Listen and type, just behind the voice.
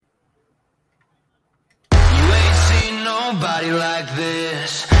nobody like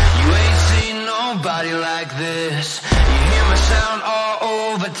this. You ain't seen nobody like this. You hear my sound all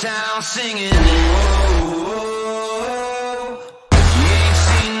over town singing. Whoa. You ain't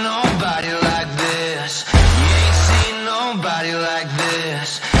seen nobody like this. You ain't seen nobody like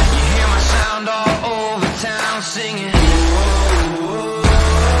this. You hear my sound all over town singing. Whoa.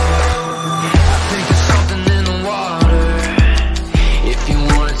 I think there's something in the water. If you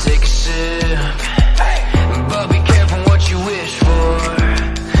wanna take a sip, but be careful what you wish for.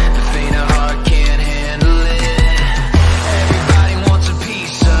 The faint of heart can't handle it. Everybody wants a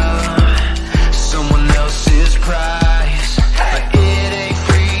piece of someone else's prize, but it ain't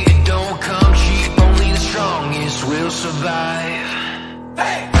free, it don't come cheap. Only the strongest will survive. You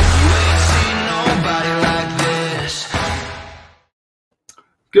ain't seen nobody like this.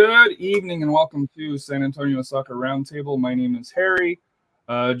 Good evening and welcome to San Antonio Soccer Roundtable. My name is Harry.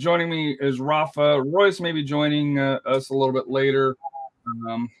 Joining me is Rafa. Royce may be joining us a little bit later.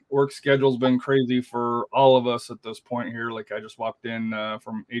 Work schedule's been crazy for all of us at this point here. Like I just walked in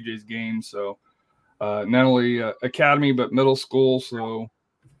from AJ's game, so not only academy but middle school. So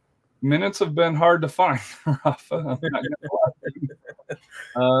minutes have been hard to find. Rafa, I'm not gonna lie to you.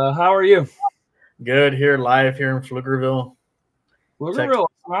 How are you? Good here, live here in Pflugerville. Pflugerville,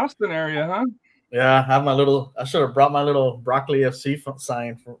 Austin area, huh? Yeah, I have my little. I should have brought my little Broccoli FC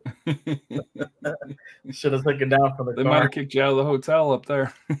sign. Should have taken it down from the They car. might have kicked you out of the hotel up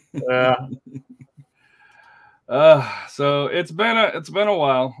there. Yeah. So it's been a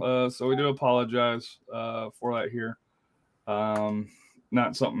while. So we do apologize for that here.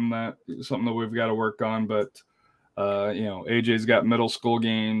 Not something that we've got to work on, but AJ's got middle school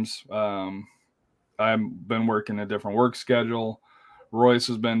games. I've been working a different work schedule. Royce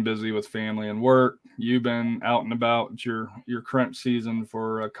has been busy with family and work. You've been out and about. It's your current season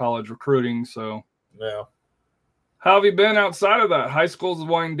for college recruiting. So Yeah. how have you been outside of that? High school's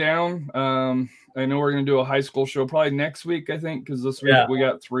winding down. I know we're going to do a high school show probably next week, I think, because this week we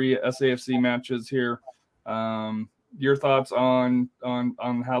got 3 SAFC matches here. Your thoughts on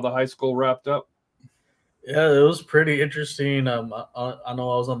how the high school wrapped up? Yeah, it was pretty interesting. I know I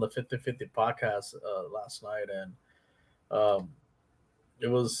was on the 50/50 podcast last night, and it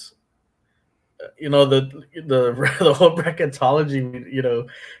was, the whole bracketology.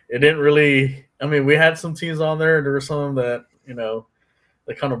 It didn't really. I mean, we had some teams on there. There were some that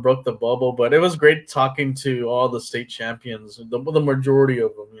that kind of broke the bubble, but it was great talking to all the state champions. The majority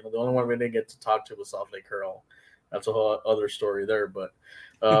of them. The only one we didn't get to talk to was South Lake Curl. That's a whole other story there, but.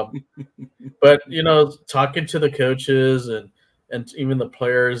 But talking to the coaches and even the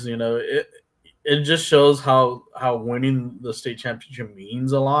players, it just shows how winning the state championship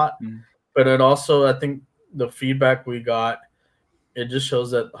means a lot. But it also, I think, the feedback we got, it just shows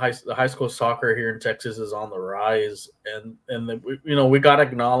that the high school soccer here in Texas is on the rise, and we got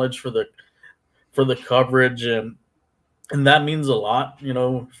acknowledged for the coverage, and that means a lot,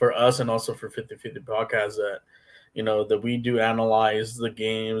 for us and also for 50/50 podcast that. That we do analyze the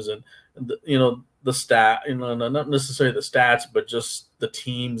games and the stat, not necessarily the stats, but just the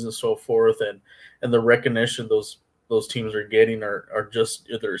teams and so forth, and the recognition those teams are getting are just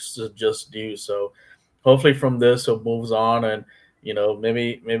due. So hopefully from this it moves on, and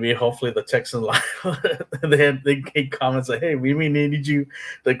maybe hopefully the Texans they get comments like, hey, we may need you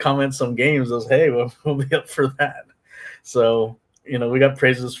to comment some games. Hey, we'll be up for that. So we got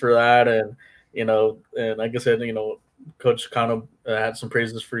praises for that, and. And like I said, Coach kind of had some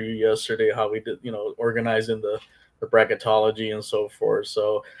praises for you yesterday, how we did, organizing the bracketology and so forth.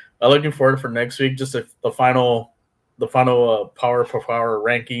 So I'm looking forward for next week, just the final power per power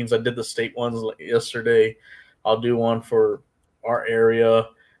rankings. I did the state ones yesterday. I'll do one for our area.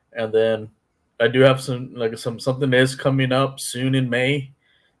 And then I do have something is coming up soon in May.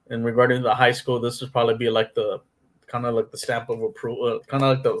 And regarding the high school, this would probably be like the stamp of approval, kind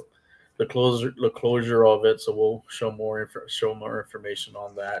of like the closure of it, so we'll show more information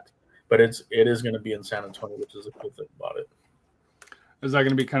on that. But it is going to be in San Antonio, which is a cool thing about it. Is that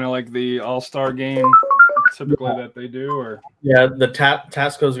going to be kind of like the all-star game typically that they do, or? Yeah, the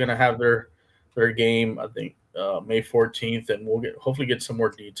Tasco is going to have their game, I think, May 14th, and we'll hopefully get some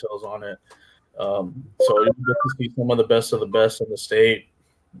more details on it. So you'll get to see some of the best in the state.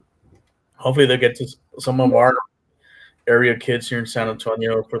 Hopefully they get to some of our area kids here in San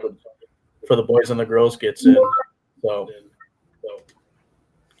Antonio for the boys and the girls gets in. So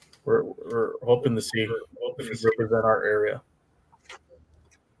we're hoping to see represent our area.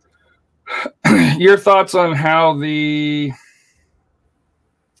 Your thoughts on how the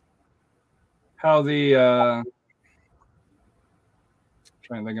trying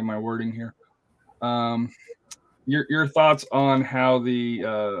to think of my wording here. your thoughts on how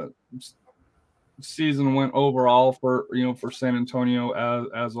the season went overall for San Antonio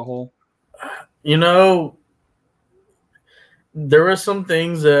as a whole? There were some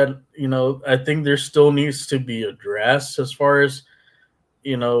things that I think there still needs to be addressed as far as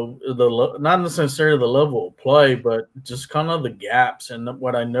not necessarily the level of play, but just kind of the gaps. And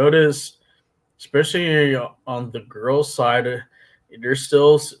what I noticed, especially on the girls' side, there's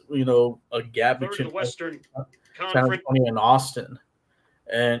still a gap between the Western San Antonio and Austin.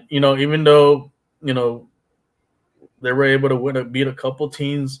 And even though they were able to beat a couple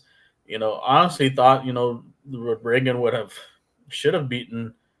teams, honestly thought Reagan should have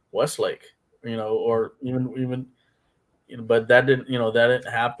beaten Westlake, or even but that didn't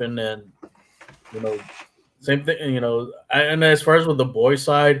happen. And same thing, and as far as with the boys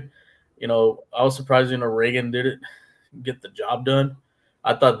side, I was surprised Reagan didn't get the job done.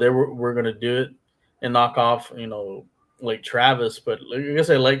 I thought they were going to do it and knock off Lake Travis, but like I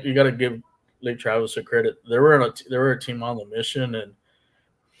said, you got to give Lake Travis a credit. They were a team on the mission, and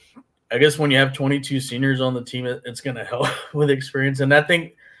I guess when you have 22 seniors on the team, it's going to help with experience. And I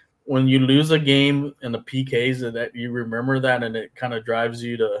think when you lose a game in the PKs, that you remember that, and it kind of drives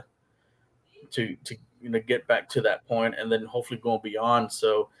you to get back to that point, and then hopefully going beyond.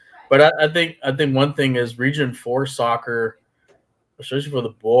 So, but I think one thing is Region 4 soccer, especially for the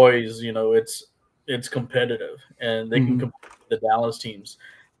boys, it's competitive, and they can compete with the Dallas teams.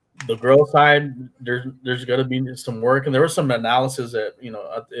 The girls side, there's got to be some work, and there was some analysis that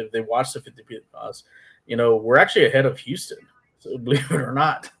if they watched the 50 us, we're actually ahead of Houston. So believe it or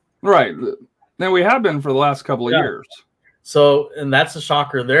not, right? Now we have been for the last couple of years. So, and that's a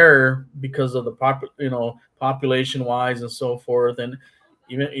shocker there because of the population wise and so forth, and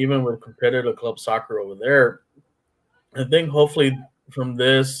even with competitive club soccer over there. I think hopefully from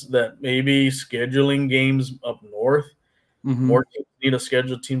this that maybe scheduling games up north. More teams need to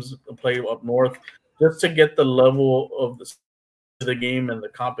schedule teams to play up north just to get the level of the game and the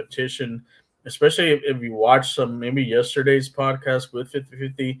competition, especially if you watch maybe yesterday's podcast with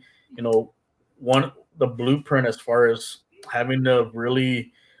 50-50, the blueprint as far as having a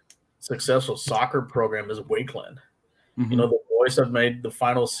really successful soccer program is Wakeland. The boys have made the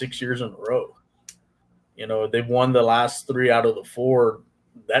final 6 years in a row. They've won the last 3 out of the 4.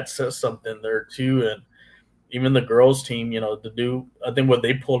 That says something there too. And even the girls team, I think what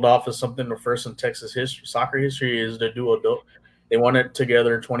they pulled off is something the first in Texas soccer history is to do they won it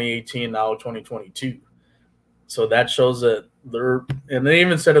together in 2018, now 2022. So that shows that and they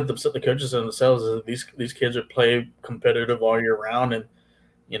even said it, the coaches themselves, that these kids would play competitive all year round. And,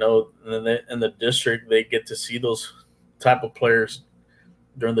 in the district, they get to see those type of players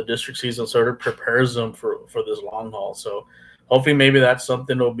during the district season. So it prepares them for this long haul. So hopefully maybe that's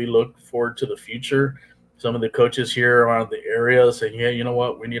something that will be looked forward to the future. Some of the coaches here around the area saying, yeah, you know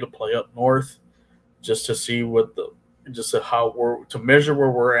what, we need to play up north just to see to measure where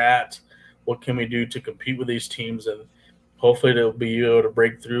we're at. What can we do to compete with these teams? And hopefully they'll be able to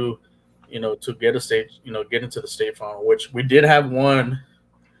break through, to get get into the state final, which we did have one,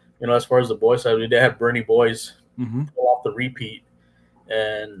 as far as the boys side, we did have Bernie boys pull off the repeat.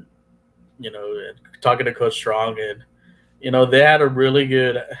 And, talking to Coach Strong, and, they had a really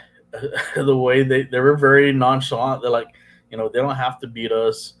good the way they were very nonchalant. They're like, they don't have to beat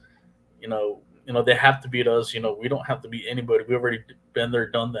us. They have to beat us. We don't have to beat anybody. We've already been there,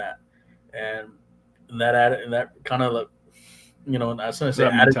 done that. And that kind of, that's going to say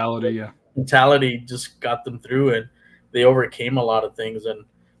mentality just got them through, and they overcame a lot of things, and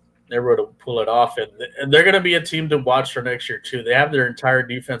they were able to pull it off. And they're going to be a team to watch for next year too. They have their entire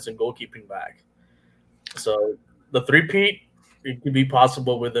defense and goalkeeping back. So the three-peat, it could be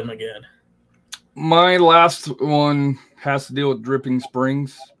possible with them again. My last one has to deal with Dripping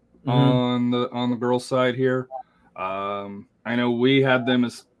Springs on the girls' side here. I know we had them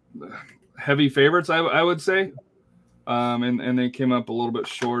as heavy favorites, I would say, and they came up a little bit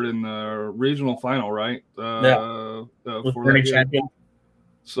short in the regional final, right? For the champion.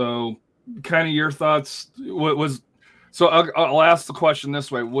 So, kind of your thoughts. So I'll ask the question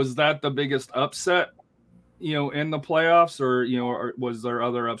this way: was that the biggest upset? In the playoffs, or was there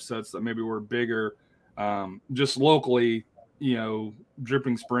other upsets that maybe were bigger? Just locally,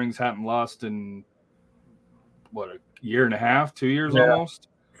 Dripping Springs hadn't lost in a year and a half, 2 years almost.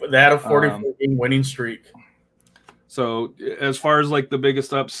 They had a 44-game winning streak. So as far as like the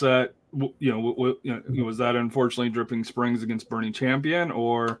biggest upset, was that unfortunately Dripping Springs against Bernie Champion,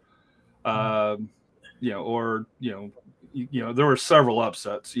 or there were several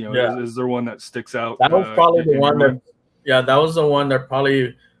upsets. Is there one that sticks out? That was probably the one that. Yeah, that was the one that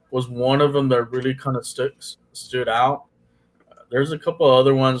probably was one of them that really kind of stood out. There's a couple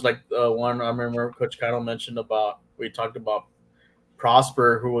other ones, like one I remember Coach Kyle mentioned about. We talked about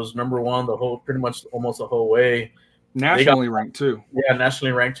Prosper, who was number one the whole, pretty much almost the whole way. Nationally ranked too. Yeah,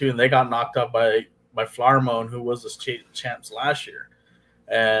 nationally ranked too, and they got knocked out by Flower Moon, who was the champs last year.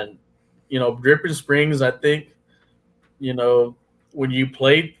 And Dripping Springs, I think, when you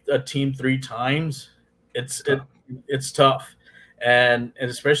play a team 3 times, it's tough, and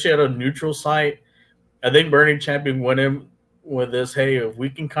especially at a neutral site. I think Burning Champion went in with this. Hey, if we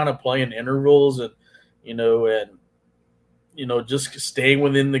can kind of play in intervals and just stay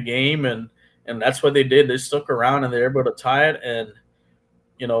within the game, and that's what they did. They stuck around and they were able to tie it. And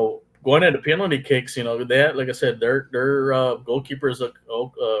going into penalty kicks, they had, like I said, their goalkeepers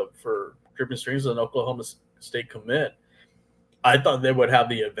for Dripping Springs is an Oklahoma State commit. I thought they would have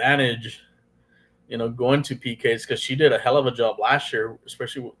the advantage, going to PKs, because she did a hell of a job last year,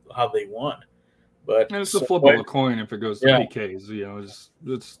 especially how they won. But and it's the flip of a coin if it goes to PKs.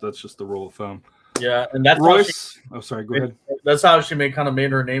 That's just the rule of thumb. Yeah, and that's Royce. Sorry, go ahead. That's how she made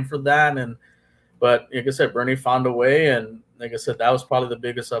her name for that. But like I said, Bernie found a way, and like I said, that was probably the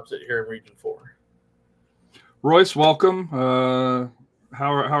biggest upset here in Region 4. Royce, welcome. How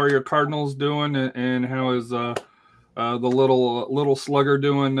are your Cardinals doing, and how is the little slugger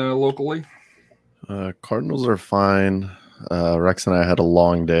doing locally? Cardinals are fine. Rex and I had a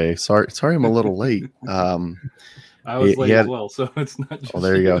long day. Sorry, I'm a little late. I was late as well, so it's not just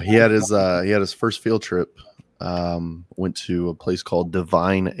there you go. He had his first field trip. Went to a place called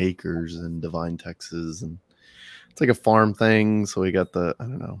Divine Acres in Divine, Texas, and it's like a farm thing. So we got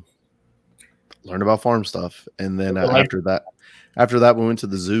learn about farm stuff, and then after that we went to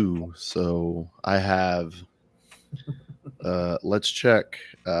the zoo. So I have let's check.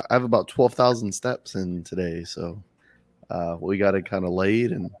 I have about 12,000 steps in today, so we got it kind of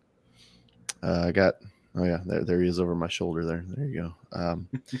laid, and I got. Oh yeah, there he is over my shoulder there. There you go.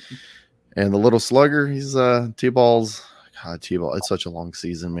 And the little slugger, he's T-balls. God, T-ball. It's such a long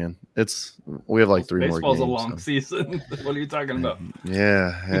season, man. We have like 3 more games. Baseball's a long season. What are you talking about?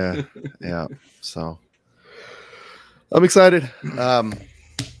 Yeah. So I'm excited.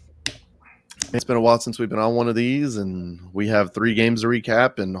 It's been a while since we've been on one of these, and we have 3 games to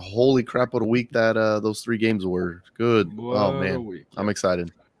recap. And holy crap, what a week that those 3 games were. Good. Oh man, I'm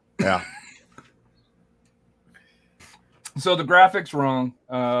excited. Yeah. So the graphics wrong,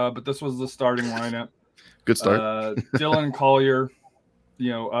 but this was the starting lineup. Good start. Dylan Collier,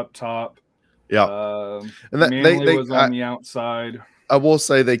 up top. Yeah, and Manley was on the outside. I will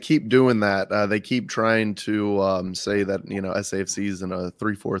say they keep doing that. They keep trying to say that SAFC is in a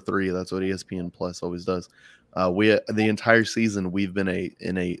 3-4-3. That's what ESPN Plus always does. The entire season we've been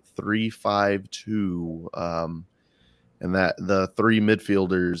in a 3-5-2. And that the 3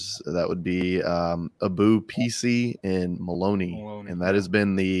 midfielders, that would be Abu, PC, and Maloney. And that has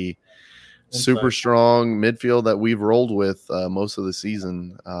been the super strong midfield that we've rolled with most of the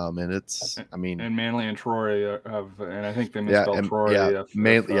season. And Manley and Troy and I think they misspelled Troy.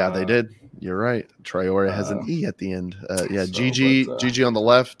 They did. You're right. Traore has an E at the end. Gigi on the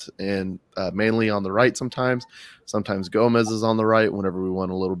left, and Manley on the right sometimes. Sometimes Gomez is on the right whenever we want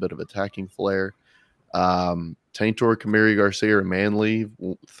a little bit of attacking flair. Taintor, Kamiri, Garcia, and Manley,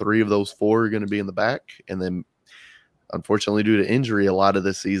 3 of those 4 are going to be in the back. And then, unfortunately, due to injury a lot of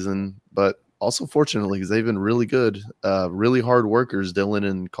this season, but also fortunately because they've been really good, really hard workers, Dylan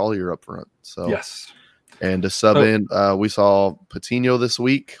and Collier up front. So yes. And to sub in, we saw Patino this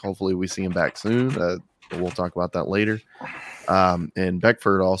week. Hopefully we see him back soon. We'll talk about that later. And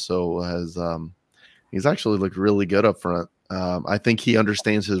Beckford also has he's actually looked really good up front. I think he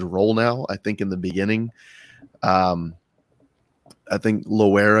understands his role now. I think in the beginning, I think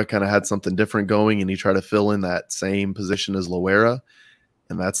Loera kind of had something different going, and he tried to fill in that same position as Loera.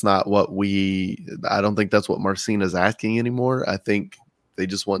 And that's not what I don't think that's what Marcina's asking anymore. I think they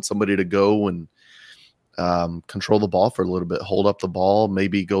just want somebody to go and control the ball for a little bit, hold up the ball,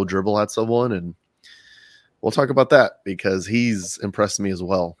 maybe go dribble at someone. And we'll talk about that because he's impressed me as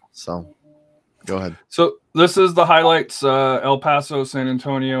well. So go ahead. So this is the highlights, El Paso, San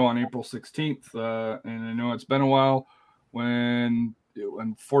Antonio on April 16th. And I know it's been a while when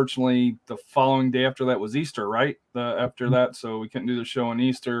unfortunately the following day after that was Easter, right? After that, so we couldn't do the show on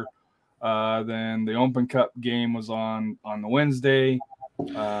Easter. Then the Open Cup game was on the Wednesday.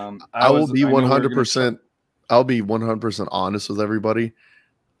 I'll be 100% honest with everybody.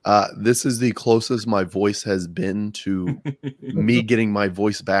 This is the closest my voice has been to me getting my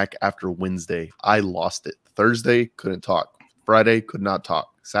voice back after Wednesday. I lost it. Thursday, couldn't talk. Friday, could not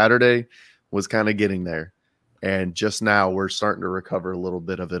talk. Saturday was kind of getting there. And just now we're starting to recover a little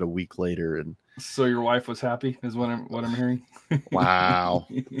bit of it a week later. And So your wife was happy, is what I'm hearing. wow.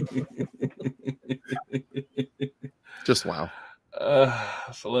 Just wow.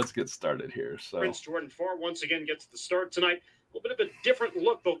 So let's get started here. So Prince Jordan Farr once again gets the start tonight. A little bit of a different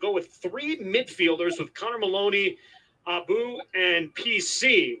look. They'll go with three midfielders with Connor Maloney, Abu, and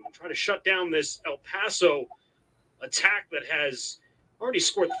PC. Try to shut down this El Paso attack that has already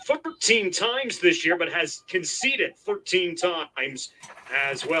scored 13 times this year, but has conceded 13 times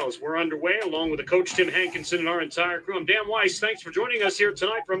as well. As we're underway, along with the coach Tim Hankinson and our entire crew, I'm Dan Weiss. Thanks for joining us here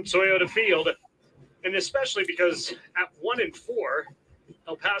tonight from Toyota Field, and especially because at 1-4,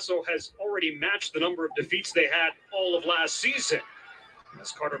 El Paso has already matched the number of defeats they had all of last season.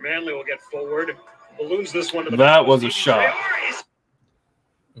 As Carter Manley will get forward, balloons this one to the that back. was a shot.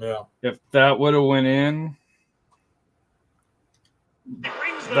 Yeah. If that would have went in,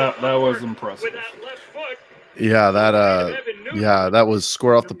 that was impressive. With that left foot, Yeah, that Evan Newton. that was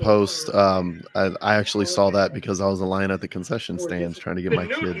score off the post. I actually saw that because I was in line at the concession stands trying to get my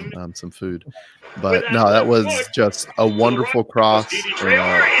kid some food. But no, that was just a wonderful cross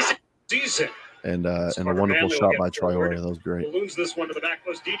and a wonderful shot by Traore. That was great. Balloons this one to the back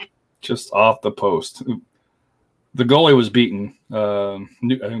post. Didi. Just off the post. The goalie was beaten. I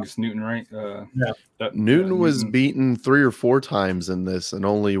think it's Newton, right? Newton was beaten 3 or 4 times in this, and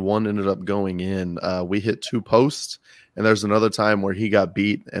only one ended up going in. We hit 2 posts, and there's another time where he got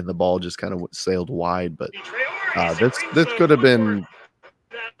beat, and the ball just kind of sailed wide. But this could have been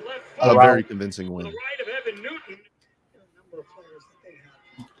a very convincing To win. the right of Evan Newton. A number of players that they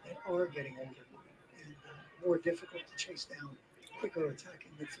have that are getting older and more difficult to chase down. Quicker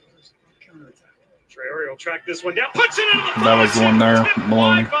attacking midfielders, counterattack. Traore will track this one down. Puts it into the That was the one there, Tipped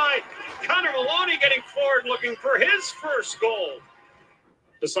Maloney. wide by Connor Maloney getting forward looking for his first goal.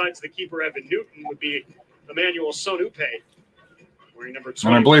 Besides the keeper, Evan Newton, would be Emmanuel Sonupe. Wearing number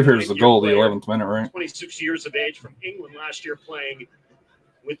 20. And I believe here's the goal, the 11th minute, right? 26 years of age from England last year, playing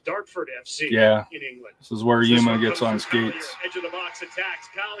with Dartford FC Yeah. in England. This is where This Yuma one gets comes on from Collier. skates. Edge of the box attacks.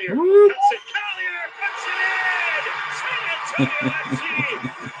 Collier Whoop. cuts it. Collier puts it in. San Antonio FC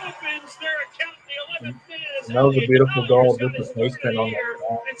opens their account in the 11th minute. as That was a Elliot beautiful goal. Collier's got Just his a nice third pin on of the the year,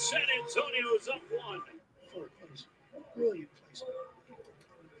 ball. and San Antonio's up 1. Forward plays. Brilliant plays.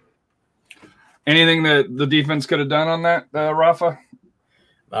 Anything that the defense could have done on that, Rafa?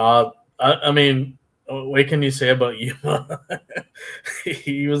 I mean, what can you say about Yuma?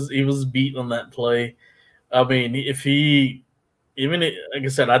 he was beat on that play. I mean, if he even like I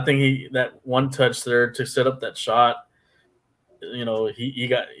said, I think that one touch there to set up that shot,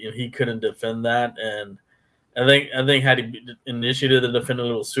 he couldn't defend that, and I think had he initiated the defend a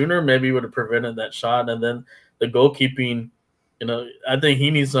little sooner, maybe he would have prevented that shot. And then the goalkeeping, I think he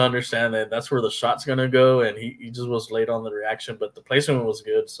needs to understand that that's where the shot's going to go, and he just was late on the reaction, but the placement was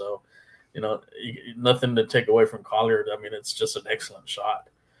good. So, nothing to take away from Collier. I mean, it's just an excellent shot.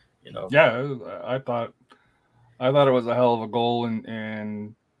 Yeah, I thought it was a hell of a goal,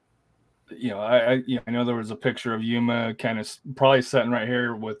 and I know there was a picture of Yuma kind of probably sitting right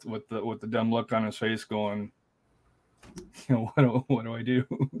here with the dumb look on his face, going, what do I do?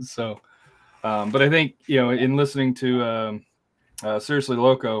 So, but I think in listening to Seriously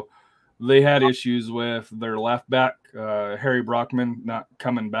Loco, they had issues with their left back, Harry Brockman, not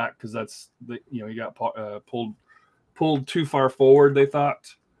coming back because he got pulled too far forward. They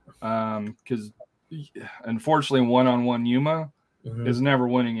thought because unfortunately one-on-one Yuma is never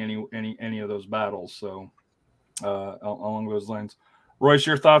winning any of those battles. So along those lines, Royce,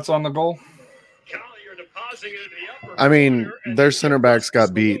 your thoughts on the goal? Collier depositing it in the upper I mean, corner, and their then center backs got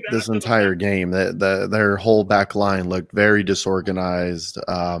Salute beat this after the entire fact. game. Their whole back line looked very disorganized.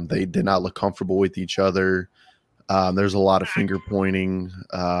 They did not look comfortable with each other. There's a lot of finger pointing.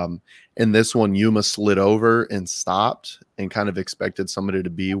 In this one, Yuma slid over and stopped and kind of expected somebody to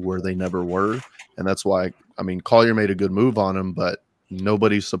be where they never were. And that's why, I mean, Collier made a good move on him, but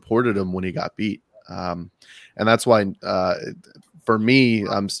nobody supported him when he got beat. And that's why, for me,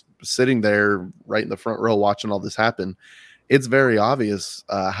 I'm sitting there right in the front row watching all this happen. It's very obvious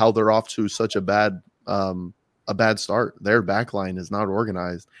how they're off to such a bad start. Their back line is not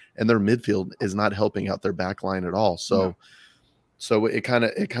organized, and their midfield is not helping out their back line at all. So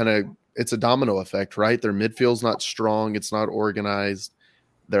it's a domino effect, right? Their midfield's not strong. It's not organized.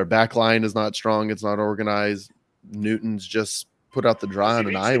 Their back line is not strong. It's not organized. Newton's just put out the dry on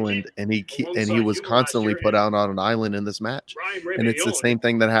an island, and he was constantly put out on an island in this match. And it's the same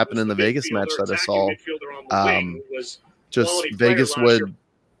thing that happened in the Vegas match that I saw. Just Vegas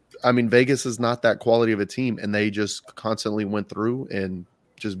Vegas is not that quality of a team, and they just constantly went through and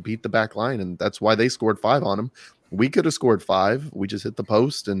just beat the back line, and that's why they scored 5 on them. We could have scored 5. We just hit the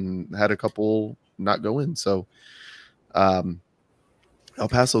post and had a couple not go in. So El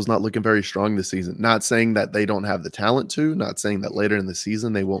Paso's not looking very strong this season. Not saying that they don't have the talent to, not saying that later in the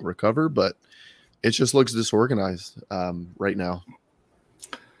season they won't recover, but it just looks disorganized right now.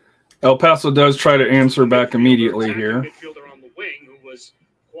 El Paso does try to answer back immediately here. Midfielder on the wing, who was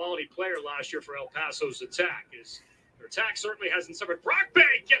a quality player last year for El Paso's attack. Their attack certainly hasn't suffered.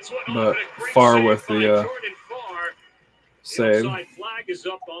 Brockbank gets one But off, and a great Farr save with by the Jordan Farr. The save. offside flag is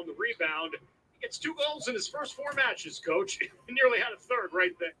up on the rebound. He gets 2 goals in his first 4 matches, Coach. He nearly had a third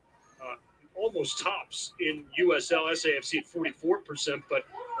right there. Almost tops in USL SAFC at 44%, but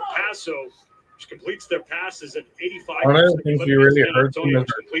El Paso completes their passes at 85%. One of the things we really hurt them is their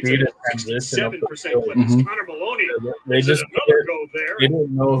completes speed at of transition of the 67%. field. But Mhm. Connor Maloney They gives it just another go there. they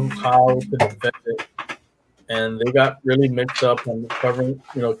didn't know how to defend it, and they got really mixed up on covering,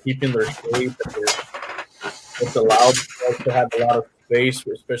 keeping their shape. It's allowed us to have a lot of space,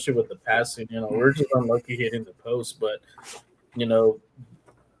 especially with the passing. We're just unlucky hitting the post, but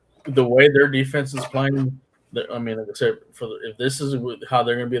the way their defense is playing, like I said, if this is how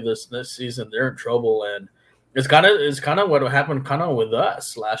they're going to be this season, they're in trouble. And it's kind of what happened with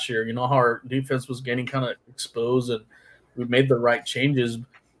us last year. How our defense was getting kind of exposed, and we made the right changes.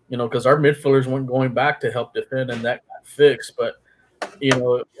 Because our midfielders weren't going back to help defend, and that got fixed. But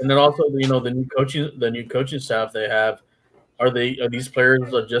and then also the new coaching staff they have. Are these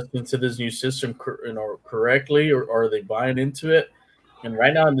players adjusting to this new system correctly, or are they buying into it? And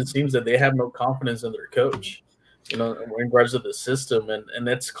right now, it seems that they have no confidence in their coach, in regards to the system, and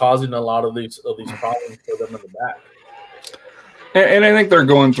that's causing a lot of these problems for them in the back. And I think they're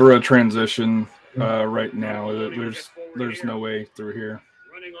going through a transition right now. There's no way through here.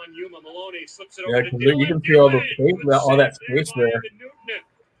 Running on Yuma, Maloney slips it Yeah, over to 'cause Dylan. you can see all the Dylan space, with all that save space by there. Evan Newton.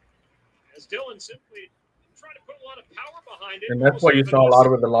 As Dylan simply tried to put a lot of power behind it. And that's why you saw a lot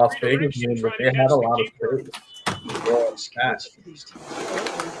of the Las Vegas games, that they had a lot of space. To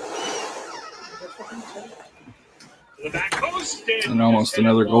the back post, And almost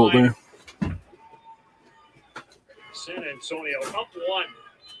another goal there. San Antonio up 1.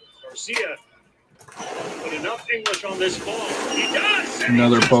 Garcia put enough English on this ball. He does. And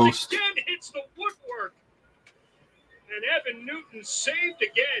Another he just post. Again hits the woodwork. And Evan Newton saved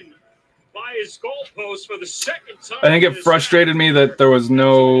again by his goalpost for the second time. I think it this frustrated me that there was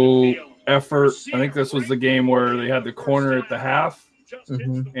no field. effort. I think this was the game where they had the corner at the half, Just hits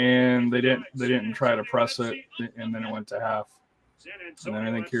the and they didn't San try to Antonio press it, FC and then it went to half. San And Antonio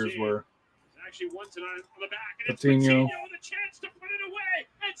then I think here's FC where actually one tonight on the back, and it's Coutinho. Coutinho with a chance to put it away.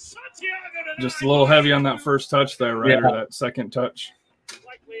 And Santiago tonight. just a little heavy on that first touch there, right? Yeah. Or that second touch.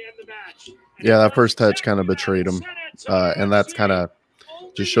 Likely end the match. Yeah, that first touch kind of betrayed him, and that's kind of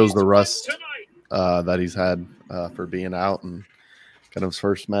just shows the rust that he's had for being out and kind of his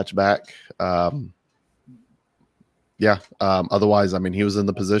first match back. Otherwise, he was in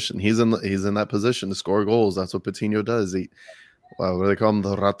the position. He's in that position to score goals. That's what Patino does. What do they call him?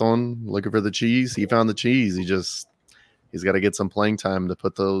 The raton, looking for the cheese. He found the cheese. He's got to get some playing time to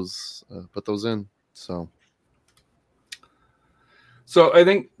put those in. So I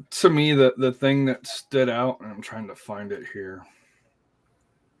think to me the thing that stood out, and I'm trying to find it here,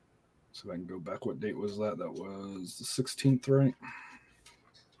 so I can go back. What date was that? That was the 16th, right?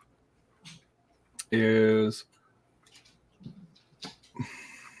 Is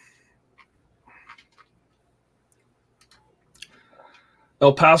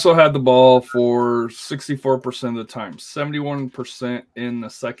El Paso had the ball for 64% of the time, 71% in the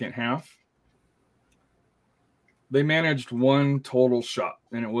second half. They managed 1 total shot,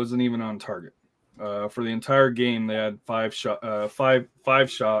 and it wasn't even on target. For the entire game, they had 5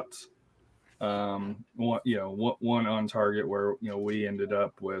 shots. One on target, where we ended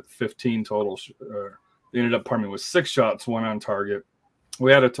up with 15 total. They ended up, with 6 shots, 1 on target.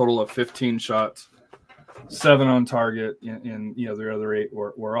 We had a total of 15 shots, 7 on target, and the other 8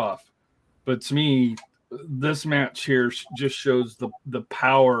 were off. But to me, this match here just shows the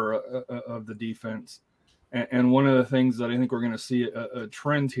power of the defense. And one of the things that I think we're going to see a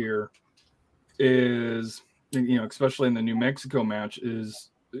trend here is, especially in the New Mexico match, is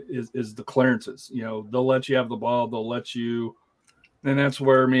the clearances. They'll let you have the ball, they'll let you, and that's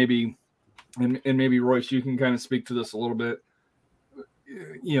where maybe, and maybe Royce, you can kind of speak to this a little bit.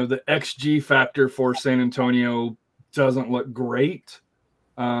 The XG factor for San Antonio doesn't look great,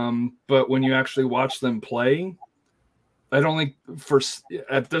 but when you actually watch them play, I don't think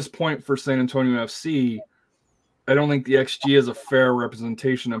at this point for San Antonio FC, I don't think the XG is a fair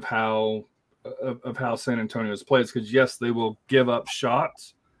representation of how of how San Antonio's plays, because yes, they will give up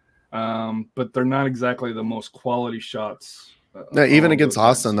shots, but they're not exactly the most quality shots. No, even against those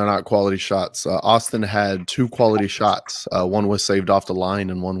Austin, nights. they're not quality shots. Austin had 2 quality shots. One was saved off the line,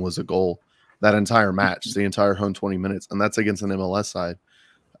 and one was a goal. That entire match, the entire home 20 minutes, and that's against an MLS side.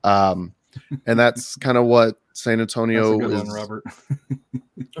 And that's kind of what San That's Antonio a good is. one, Robert.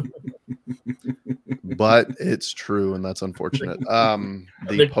 But it's true, and that's unfortunate.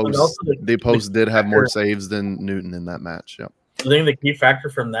 think also The post did have more saves than Newton in that match. Yeah. I think the key factor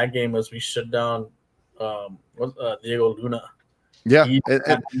from that game was we shut down Diego Luna. Yeah. He-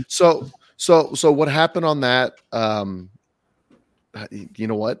 So what happened on that? You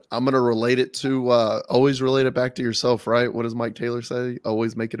know what? I'm going to relate it to always relate it back to yourself, right? What does Mike Taylor say?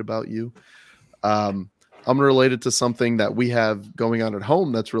 Always make it about you. I'm going to relate it to something that we have going on at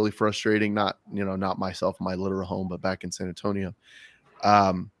home that's really frustrating. Not myself, my literal home, but back in San Antonio.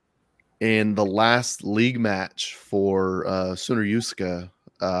 In the last league match for Sooner Yuska,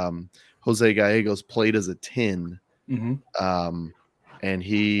 Jose Gallegos played as a 10. Mm-hmm. And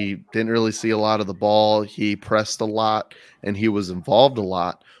he didn't really see a lot of the ball. He pressed a lot, and he was involved a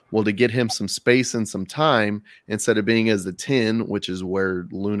lot. Well, to get him some space and some time, instead of being as the 10, which is where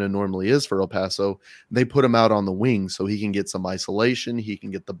Luna normally is for El Paso, they put him out on the wing so he can get some isolation. He can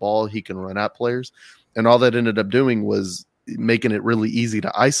get the ball. He can run at players. And all that ended up doing was making it really easy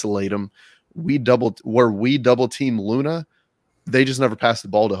to isolate him. We double team Luna. They just never passed the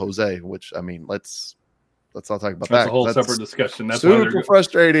ball to Jose, which, I mean, let's not talk about that. That's a whole That's separate discussion. That's why super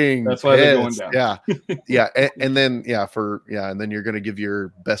frustrating. That's why they're going down. Yeah. Yeah. And then and then you're going to give your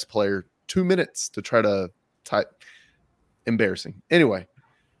best player 2 minutes to try to type. Embarrassing. Anyway,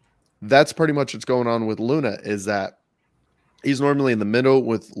 that's pretty much what's going on with Luna, is that he's normally in the middle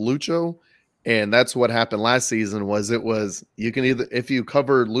with Lucho. And that's what happened last season. You can either, if you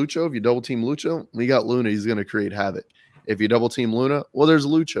cover Lucho, if you double team Lucho, we got Luna, he's going to create havoc. If you double team Luna, well, there's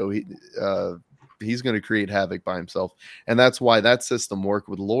Lucho. He's going to create havoc by himself. And that's why that system worked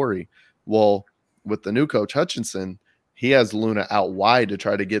with Laurie. Well, with the new coach Hutchinson, he has Luna out wide to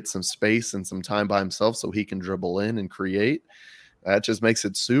try to get some space and some time by himself so he can dribble in and create. That just makes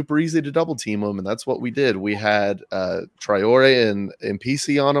it super easy to double team him. And that's what we did. We had Traore and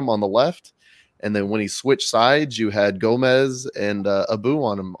PC on him on the left. And then when he switched sides, you had Gomez and Abu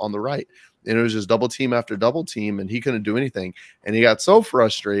on him on the right. And it was just double team after double team, and he couldn't do anything. And he got so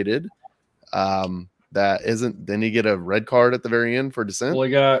frustrated then he get a red card at the very end for dissent. Well,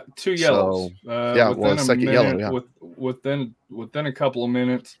 he got 2 yellows. Second yellow. Yeah, within a couple of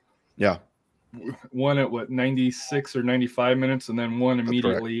minutes. Yeah, one at 96 or 95 minutes, and then one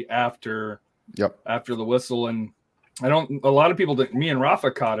immediately after. Yep. After the whistle, and a lot of people didn't. Me and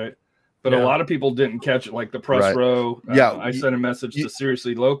Rafa caught it, but a lot of people didn't catch it. Like the press row. Yeah, I sent a message to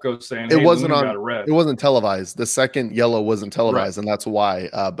Seriously Loco saying it wasn't Luna on. Got a red. It wasn't televised. The second yellow wasn't televised, and that's why.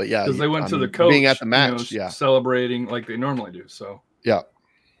 But yeah, because they went to the coach being at the match, celebrating like they normally do. So yeah,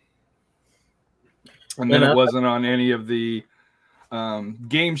 and then it wasn't on any of the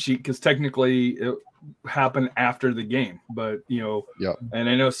game sheet because technically it happened after the game. But and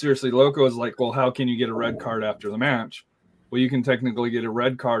I know Seriously Loco is like, well, how can you get a red card after the match? Well, you can technically get a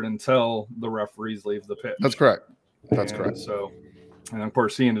red card until the referees leave the pitch. That's correct. That's correct. So, and of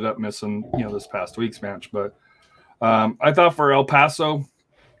course, he ended up missing, this past week's match. But I thought for El Paso,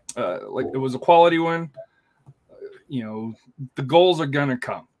 it was a quality win. The goals are gonna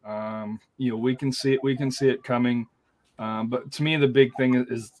come. We can see it. We can see it coming. But to me, the big thing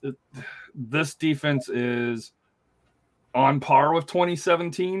is this defense is on par with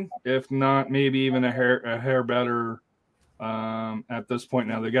 2017, if not maybe even a hair better. At this point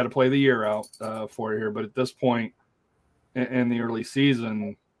now, they got to play the year out for it here. But at this point in the early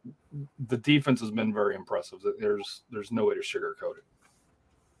season, the defense has been very impressive. There's no way to sugarcoat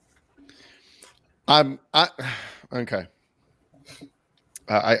it. Okay.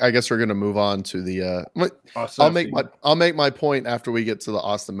 I guess we're going to move on to the. I'll make my point after we get to the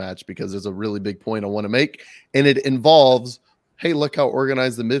Austin match because there's a really big point I want to make, and it involves. Hey, look how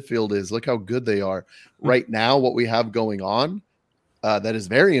organized the midfield is. Look how good they are. Right now, what we have going on that is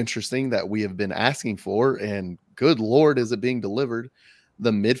very interesting that we have been asking for, and good Lord, is it being delivered? The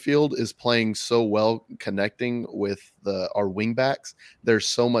midfield is playing so well, connecting with our wing backs. There's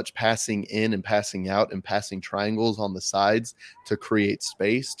so much passing in and passing out and passing triangles on the sides to create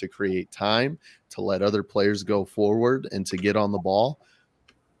space, to create time, to let other players go forward and to get on the ball.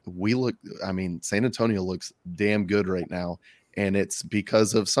 San Antonio looks damn good right now. And it's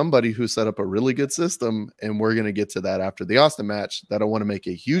because of somebody who set up a really good system. And we're going to get to that after the Austin match that I want to make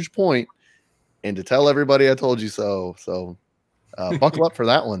a huge point and to tell everybody I told you so. So buckle up for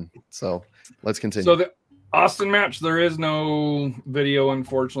that one. So let's continue. So the Austin match, there is no video,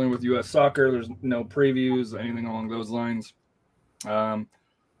 unfortunately, with U.S. Soccer. There's no previews, anything along those lines.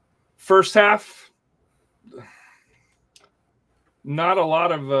 First half, not a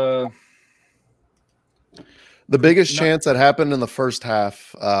lot of. The biggest chance that happened in the first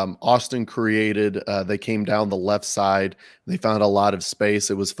half, Austin created. They came down the left side. They found a lot of space.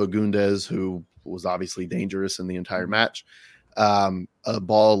 It was Fagundes, who was obviously dangerous in the entire match. A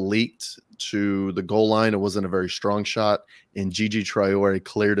ball leaked to the goal line. It wasn't a very strong shot, and Gigi Traore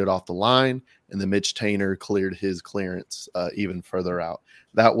cleared it off the line, and then Mitch Tainer cleared his clearance even further out.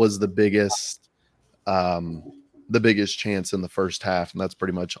 That was the biggest chance in the first half, and that's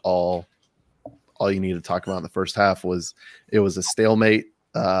pretty much all you need to talk about in the first half. It was a stalemate.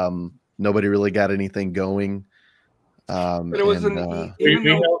 Nobody really got anything going. But it was We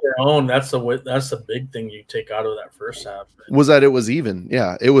held their own. That's the big thing you take out of that first half. Was that it was even.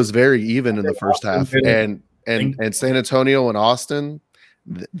 Yeah, it was very even in the first half. And San Antonio and Austin,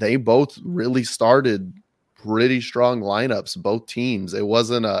 they both really started pretty strong lineups, both teams. It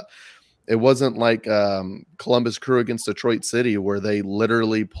wasn't like Columbus Crew against Detroit City, where they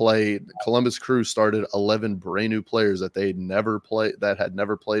literally played. Columbus Crew started 11 brand new players that had never played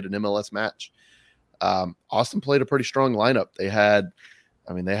an MLS match. Austin played a pretty strong lineup. They had.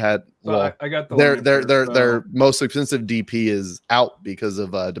 Well, I got the their most expensive DP is out because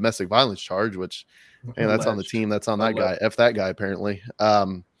of a domestic violence charge, which that's on the team. That's on that guy. F that guy apparently.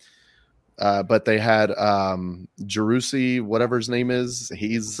 But they had Jerussi, whatever his name is.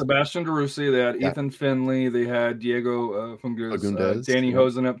 He's Sebastian Jerussi. They had Ethan Finley. They had Diego Fagundes, Danny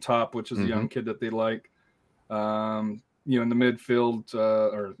Hosen up top, which is a young kid that they like. In the midfield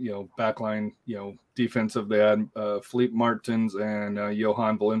or backline, defensive, they had Felipe Martins and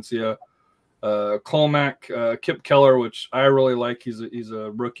Johan Valencia. Colmack, Kip Keller, which I really like. He's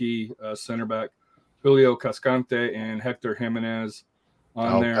a rookie center back. Julio Cascante and Hector Jimenez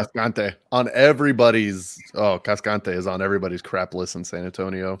on there. Cascante on everybody's. Cascante is on everybody's crap list in San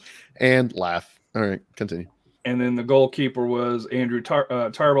Antonio. And laugh. All right, continue. And then the goalkeeper was Andrew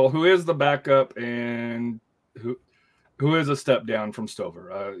Tarbell, who is the backup and who is a step down from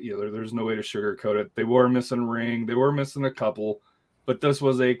Stover. There's no way to sugarcoat it. They were missing Ring. They were missing a couple. But this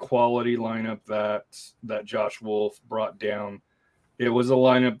was a quality lineup that Josh Wolf brought down. It was a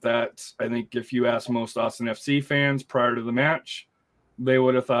lineup that I think if you ask most Austin FC fans prior to the match, they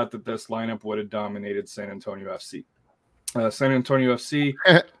would have thought that this lineup would have dominated San Antonio FC. San Antonio FC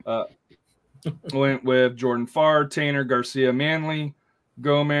went with Jordan Farr, Tainer, Garcia, Manley,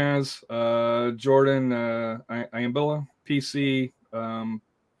 Gomez, Jordan Iambilla, PC,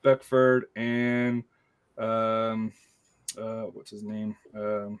 Beckford, and what's his name?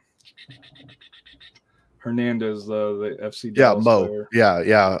 Hernandez, the FC Dallas Mo. player.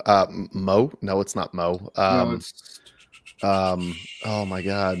 Mo. No, it's not Mo. No, it's oh my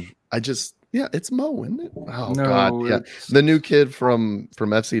God. It's Mo, isn't it? Oh no, God. Yeah. The new kid from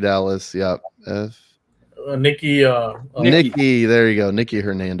FC Dallas. Yeah. Nicky. Nicky. There you go. Nicky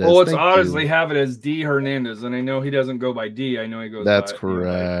Hernandez. Well, it's odd as they have it as D Hernandez, and I know he doesn't go by D. I know he goes. That's by,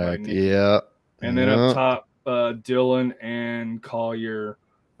 correct. by Yeah. And then up top, Dylan and Collier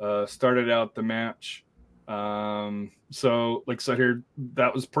started out the match. So, like I said here,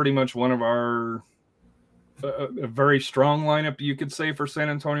 that was pretty much one of our a very strong lineup, you could say, for San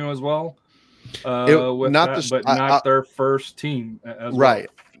Antonio as well. Not their first team, as right?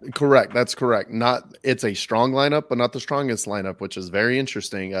 Well. Correct. That's correct. It's a strong lineup, but not the strongest lineup, which is very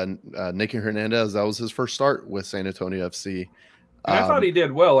interesting. Nicky Hernandez, that was his first start with San Antonio FC. And I thought he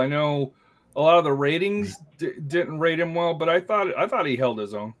did well. I know a lot of the ratings didn't rate him well, but I thought he held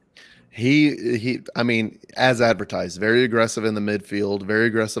his own. He as advertised, very aggressive in the midfield, very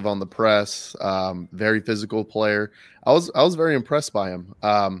aggressive on the press, very physical player. I was very impressed by him.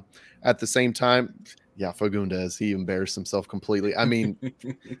 At the same time, Fagundes, he embarrassed himself completely. I mean,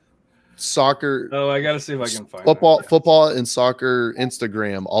 soccer. Oh, I got to see if I can find football and soccer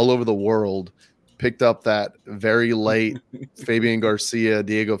Instagram all over the world picked up that very late Fabian Garcia,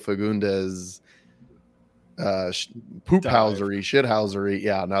 Diego Fagundes shithousery.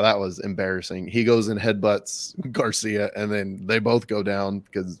 Yeah, no, that was embarrassing. He goes and headbutts Garcia, and then they both go down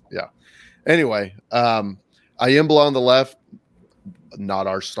because Anyway, Iambla on the left, not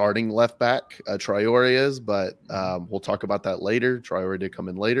our starting left back. Traore is, but we'll talk about that later. Traore did come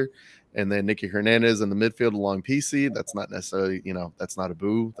in later. And then Nicky Hernandez in the midfield along PC. That's not necessarily, that's not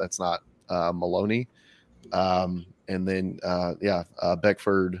Abu. That's not Maloney. And then,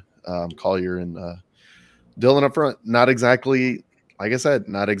 Beckford, Collier, and Dylan up front. Not exactly, like I said,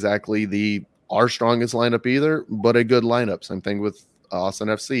 not exactly our strongest lineup either, but a good lineup. Same thing with Austin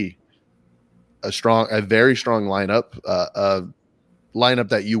FC. a very strong lineup, a lineup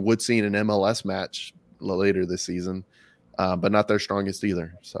that you would see in an MLS match later this season, but not their strongest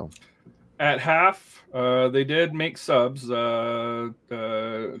either. So at half, they did make subs. Traore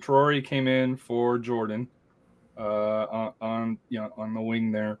came in for Jordan on the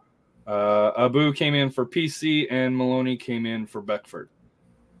wing there. Abu came in for PC, and Maloney came in for Beckford.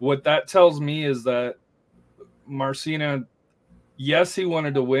 What that tells me is that Marcina, yes, he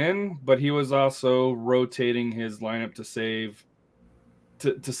wanted to win, but he was also rotating his lineup to save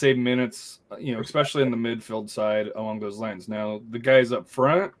minutes, especially in the midfield side along those lines. Now, the guys up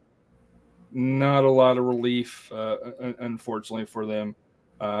front, not a lot of relief, unfortunately, for them.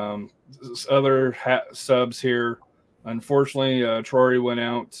 Other subs here, unfortunately, Traore went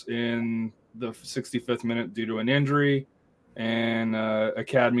out in the 65th minute due to an injury, and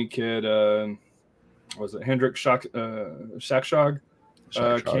academy kid, was it Hendrik Shakshog?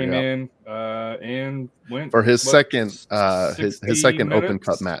 Came in and went for his second Open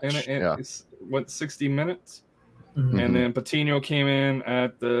Cup match. Went 60 minutes, Mm-hmm. and then Patino came in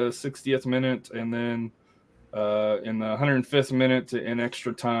at the 60th minute, and then in the 105th minute in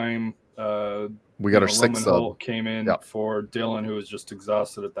extra time, we got our sixth sub. Came in for Dylan, who was just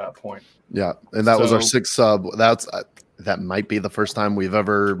exhausted at that point. Yeah, and that was our sixth sub. That might be the first time we've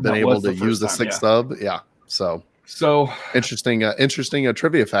ever been able to use the sixth sub. Yeah, so interesting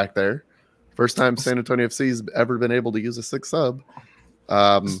trivia fact there. First time San Antonio FC's ever been able to use a sixth sub.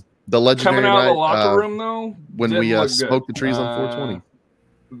 The legendary coming out night, of the locker room though, when we smoked the trees on 420.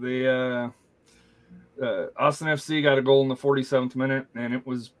 The Austin FC got a goal in the 47th minute, and it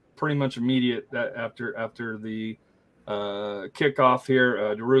was pretty much immediate that after the kickoff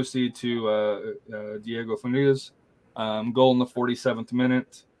here, DeRussi to Diego Fernandez, goal in the 47th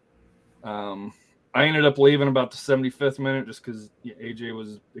minute. I ended up leaving about the 75th minute just because AJ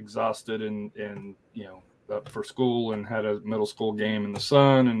was exhausted and up for school and had a middle school game in the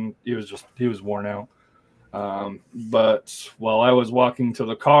sun, and he was worn out. But while I was walking to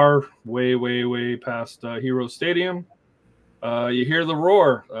the car, way past Hero Stadium, you hear the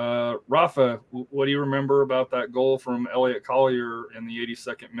roar. Rafa, what do you remember about that goal from Elliot Collier in the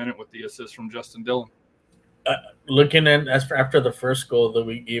 82nd minute with the assist from Justin Dillon? Looking at after the first goal that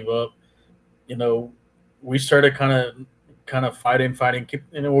we gave up, we started kind of fighting.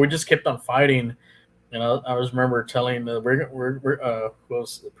 We just kept on fighting. And I was remember telling who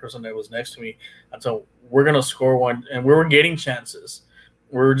was the person that was next to me, and so we're gonna score one, and we were getting chances.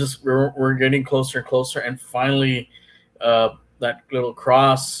 We're getting closer and closer, and finally, that little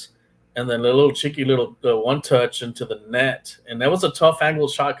cross and then the little cheeky little one touch into the net, and that was a tough angle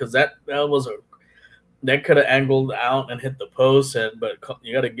shot because that could have angled out and hit the post, but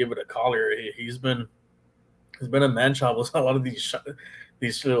you got to give it a Collier. He's been a man child with a lot of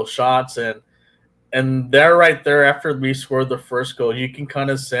these little shots, and there, right there, after we scored the first goal, you can kind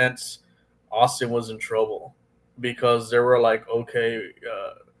of sense Austin was in trouble because they were like, okay,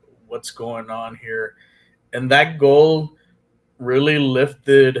 what's going on here? And that goal really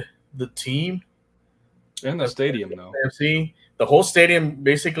lifted the team. And the stadium, though. FC, the whole stadium,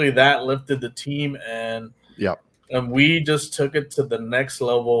 basically that lifted the team, and we just took it to the next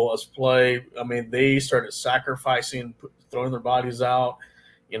level as play. I mean, they started sacrificing, throwing their bodies out,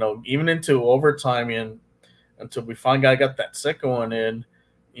 even into overtime, and until we finally got that second one in,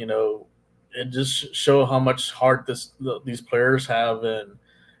 it just showed how much heart these players have. And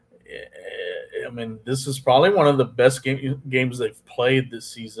I mean, this is probably one of the best games they've played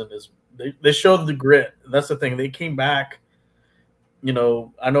this season. Is they showed the grit. That's the thing. They came back. I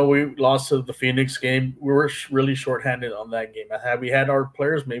know we lost to the Phoenix game. We were really shorthanded on that game. Had we had our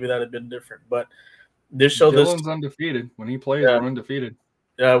players, maybe that had been different. But this showed Dylan's undefeated. When he plays, we're undefeated.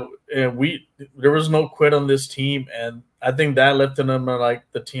 And there was no quit on this team, and I think that lifted them like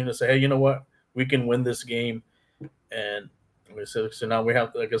the team to say, hey, you know what, we can win this game. And so now we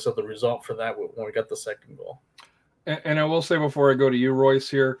have, like I said, the result for that when we got the second goal. And I will say before I go to you, Royce,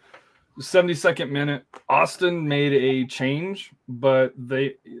 here, the 72nd minute, Austin made a change, but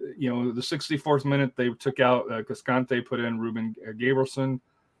they, the 64th minute they took out Cascante, put in Ruben Gabrielson.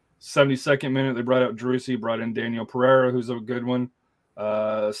 72nd minute they brought out DeRussi, brought in Daniel Pereira, who's a good one.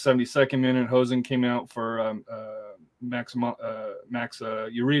 72nd minute, Hosen came out for Max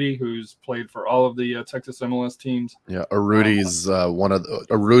Uridi, who's played for all of the Texas MLS teams. Yeah, Urudi's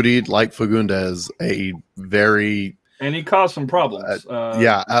Uridi, like Fagundes, a very and he caused some problems.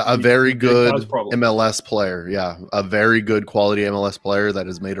 A very good MLS player. Yeah, a very good quality MLS player that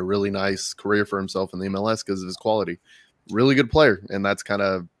has made a really nice career for himself in the MLS because of his quality. Really good player, and that's kind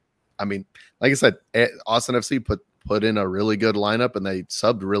of, I mean, like I said, Austin FC put in a really good lineup, and they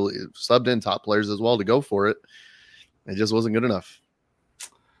subbed in top players as well to go for it. It just wasn't good enough.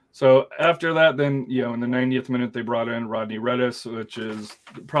 So after that, then, in the 90th minute, they brought in Rodney Redis, which is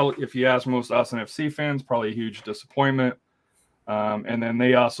probably, if you ask most Austin FC fans, probably a huge disappointment. And then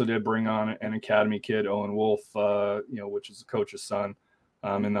they also did bring on an academy kid, Owen Wolf, which is the coach's son,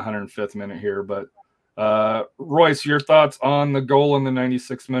 in the 105th minute here. But Royce, your thoughts on the goal in the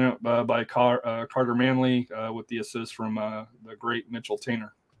 96th minute by Carter Manley with the assist from the great Mitchell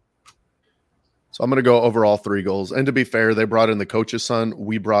Tainer? So I'm going to go over all 3 goals. And to be fair, they brought in the coach's son.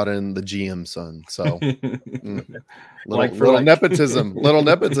 We brought in the GM son. So little nepotism. Little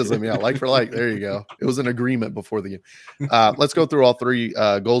nepotism. Yeah, like for like. There you go. It was an agreement before the game. Let's go through all 3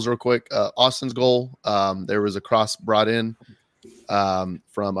 goals real quick. Austin's goal, there was a cross brought in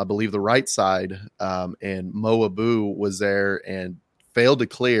from, I believe, the right side. And Mo Abu was there and failed to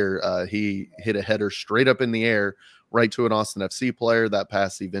clear. He hit a header straight up in the air, right to an Austin FC player. That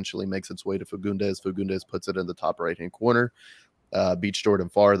pass eventually makes its way to Fagundes. Fagundes puts it in the top right-hand corner. Beats Jordan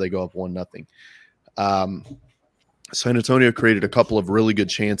Farr. They go up 1-0. San Antonio created a couple of really good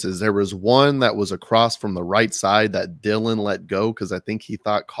chances. There was one that was across from the right side that Dylan let go because I think he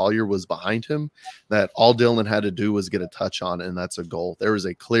thought Collier was behind him, that all Dylan had to do was get a touch on it, and that's a goal. There was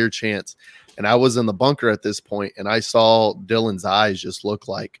a clear chance. And I was in the bunker at this point, and I saw Dylan's eyes just look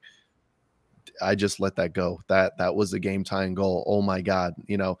like, I just let that go. That was the game-tying goal. Oh, my God.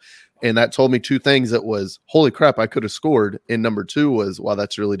 And that told me 2 things. It was, holy crap, I could have scored. And number 2 was, wow,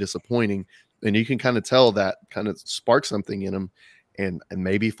 that's really disappointing. And you can kind of tell that kind of sparked something in him. And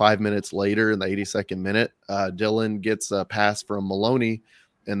maybe 5 minutes later in the 82nd minute, Dylan gets a pass from Maloney,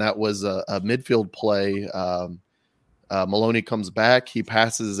 and that was a midfield play. Maloney comes back. He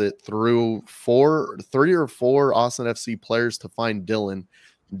passes it through 3 or 4 Austin FC players to find Dylan.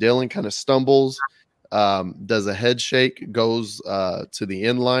 Dylan kind of stumbles, does a head shake, goes to the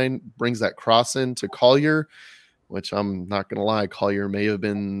end line, brings that cross in to Collier, which I'm not going to lie, Collier may have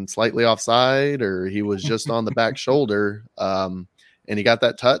been slightly offside or he was just on the back shoulder. And he got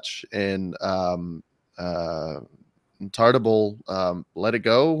that touch, and Tardable let it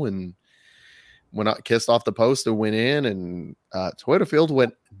go and went out, kissed off the post and went in, and Toyota Field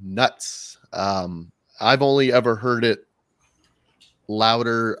went nuts. I've only ever heard it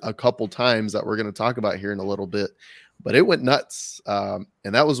louder a couple times that we're going to talk about here in a little bit, but it went nuts. And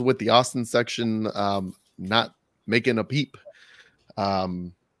that was with the Austin section not making a peep.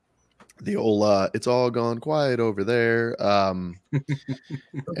 The old it's all gone quiet over there. And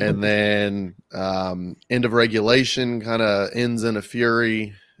then end of regulation kind of ends in a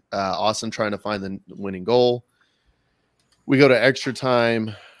fury. Austin trying to find the winning goal. We go to extra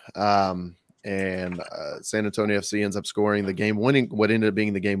time. And San Antonio FC ends up scoring what ended up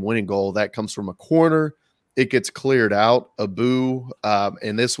being the game-winning goal. That comes from a corner. It gets cleared out. Abu,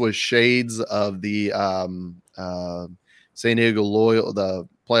 and this was shades of the San Diego Loyal, the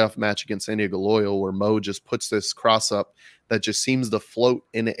playoff match against San Diego Loyal, where Mo just puts this cross up that just seems to float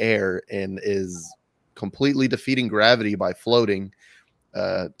in the air and is completely defeating gravity by floating.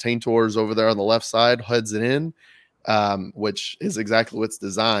 Taintor's over there on the left side, heads it in. Which is exactly what's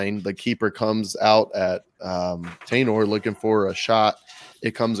designed. The keeper comes out at Taintor looking for a shot.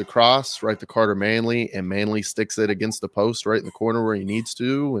 It comes across right to Carter Manley, and Manley sticks it against the post right in the corner where he needs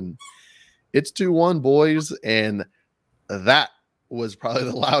to. And it's 2-1, boys. And that was probably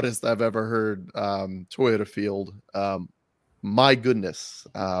the loudest I've ever heard Toyota Field. My goodness.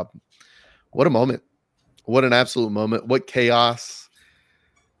 What a moment. What an absolute moment. What chaos.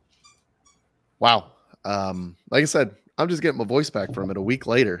 Wow. Like I said, I'm just getting my voice back from it a week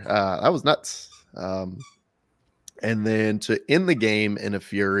later. That was nuts. And then to end the game in a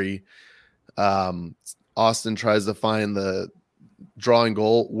fury, Austin tries to find the drawing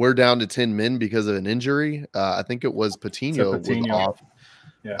goal. We're down to 10 men because of an injury. I think it was Patino was off.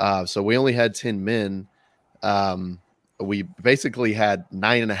 Yeah. So we only had 10 men. We basically had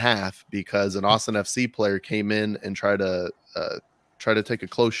 9.5 because an Austin FC player came in and tried to take a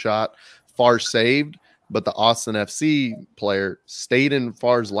close shot. Farr saved, but the Austin FC player stayed in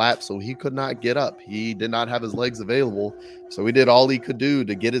Farr's lap, so he could not get up. He did not have his legs available, so he did all he could do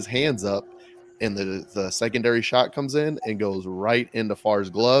to get his hands up, and the secondary shot comes in and goes right into Farr's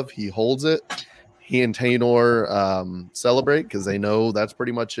glove. He holds it. He and Taintor celebrate because they know that's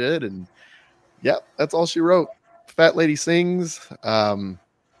pretty much it, and yep, that's all she wrote. Fat Lady sings. San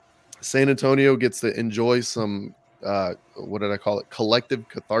Antonio gets to enjoy some what did I call it? Collective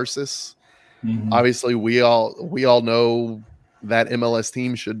catharsis. Mm-hmm. Obviously, we all know that MLS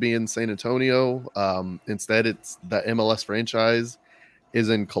team should be in San Antonio. Instead, it's the MLS franchise, is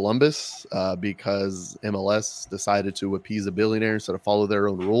in Columbus because MLS decided to appease a billionaire instead of follow their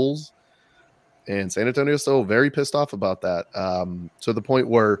own rules. And San Antonio is still very pissed off about that, to the point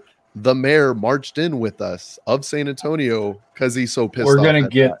where the mayor marched in with us of San Antonio because he's so pissed off. We're going to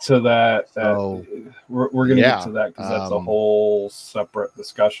get to that. So, we're going to get to that because that's a whole separate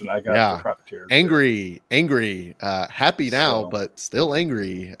discussion. I got the Crocketeers. Angry, happy now, but still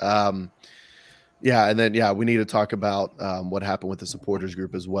angry. And then, we need to talk about what happened with the supporters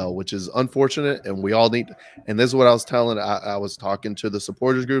group as well, which is unfortunate. And we all need, and this is what I was telling, I was talking to the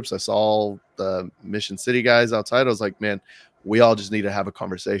supporters groups. I saw the Mission City guys outside. I was like, man, we all just need to have a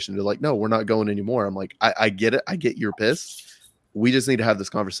conversation. They're like, no, we're not going anymore. I'm like, I get it. I get you're pissed. We just need to have this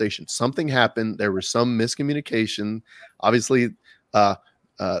conversation. Something happened. There was some miscommunication. Obviously,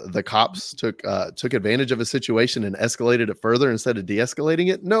 the cops took advantage of a situation and escalated it further instead of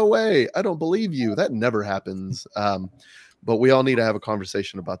de-escalating it. No way. I don't believe you. That never happens. But we all need to have a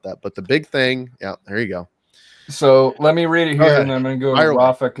conversation about that. But the big thing, there you go. So let me read it here, and then I'm going to go to Fire away.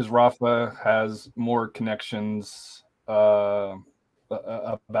 Rafa because Rafa has more connections about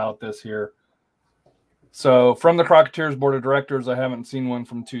this here. So from the Crocketeers board of directors, I haven't seen one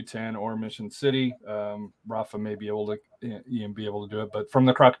from 210 or Mission City. Rafa may be able to do it, but from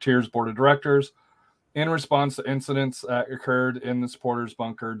the Crocketeers board of directors, in response to incidents that occurred in the supporters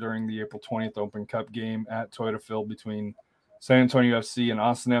bunker during the April 20th Open Cup game at Toyota Field between San Antonio FC and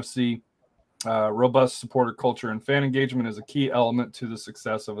Austin FC, robust supporter culture and fan engagement is a key element to the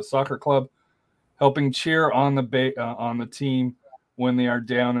success of a soccer club. Helping cheer on the team when they are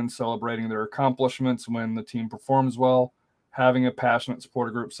down and celebrating their accomplishments when the team performs well. Having a passionate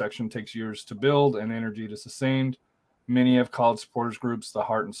supporter group section takes years to build and energy to sustain. Many have called supporters groups the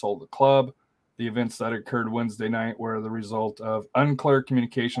heart and soul of the club. The events that occurred Wednesday night were the result of unclear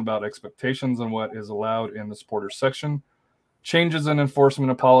communication about expectations and what is allowed in the supporters section. Changes in enforcement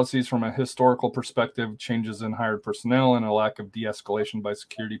of policies from a historical perspective, changes in hired personnel, and a lack of de-escalation by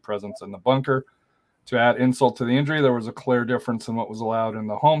security presence in the bunker. To add insult to the injury, there was a clear difference in what was allowed in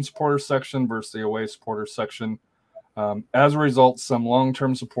the home supporters section versus the away supporters section. As a result, some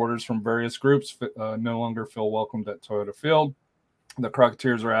long-term supporters from various groups no longer feel welcomed at Toyota Field. The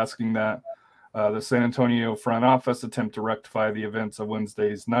Crocketeers are asking that the San Antonio front office attempt to rectify the events of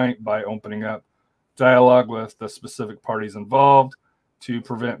Wednesday's night by opening up dialogue with the specific parties involved to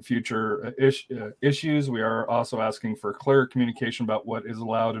prevent future issues. We are also asking for clear communication about what is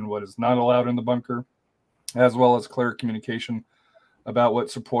allowed and what is not allowed in the bunker, as well as clear communication about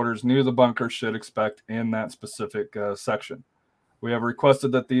what supporters new to the bunker should expect in that specific section. We have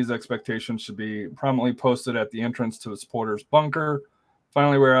requested that these expectations should be prominently posted at the entrance to the supporters bunker.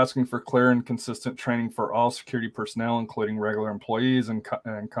 Finally, we're asking for clear and consistent training for all security personnel, including regular employees and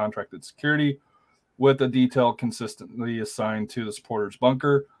contracted security, with a detail consistently assigned to the supporters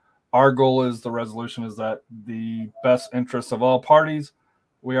bunker. Our goal is the resolution is that the best interests of all parties.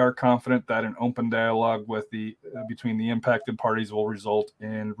 We are confident that an open dialogue with between the impacted parties will result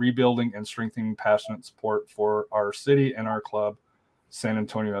in rebuilding and strengthening passionate support for our city and our club, San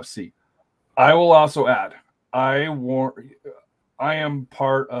Antonio FC. I will also add, I am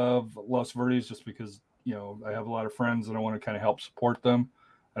part of Los Verdes just because, I have a lot of friends and I want to kind of help support them.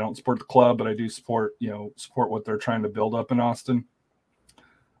 I don't support the club, but I do support what they're trying to build up in Austin.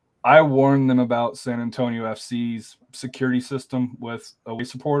 I warned them about San Antonio FC's security system with away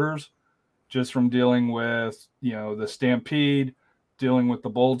supporters, just from dealing with, the Stampede, dealing with the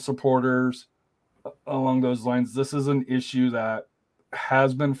Bold supporters, along those lines. This is an issue that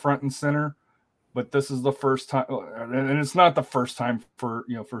has been front and center, but this is the first time, and it's not the first time for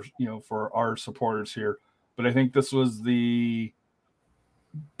our supporters here, but I think this was the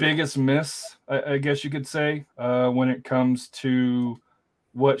biggest miss, I guess you could say, when it comes to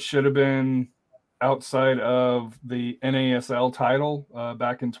what should have been outside of the NASL title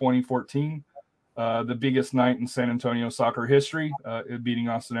back in 2014, the biggest night in San Antonio soccer history, beating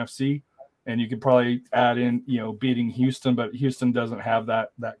Austin FC. And you could probably add in, beating Houston, but Houston doesn't have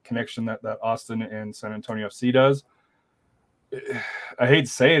that connection that Austin and San Antonio FC does. I hate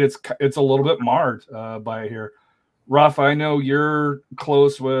to say it, it's a little bit marred by here. Rafa, I know you're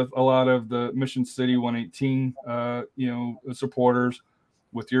close with a lot of the Mission City 118, supporters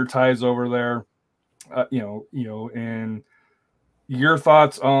with your ties over there, and your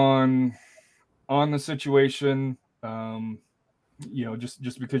thoughts on the situation.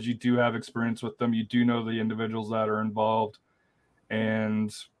 Just because you do have experience with them, you do know the individuals that are involved,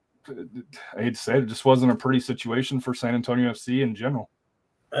 and I hate to say it just wasn't a pretty situation for San Antonio FC in general.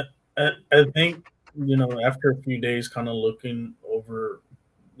 I think, after a few days kind of looking over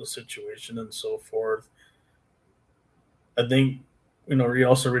the situation and so forth, I think, you're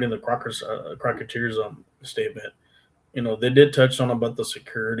also reading the Crocketeers statement. They did touch on about the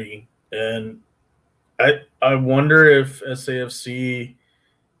security, and I wonder if SAFC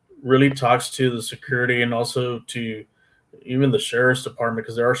really talks to the security and also to even the sheriff's department,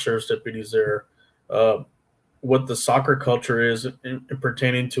 because there are sheriff's deputies there, what the soccer culture is in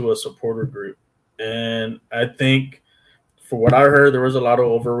pertaining to a supporter group. And I think, for what I heard, there was a lot of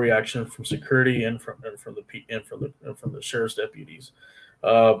overreaction from security and from the sheriff's deputies.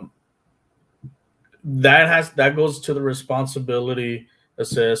 That goes to the responsibility of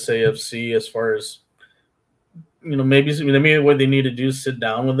SAFC, as far as maybe what they need to do is sit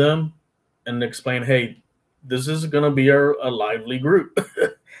down with them and explain, hey, this is going to be a lively group.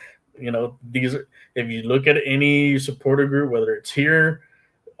 These are, if you look at any supporter group, whether it's here,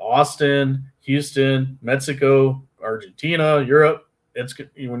 Austin, Houston, Mexico, Argentina, Europe,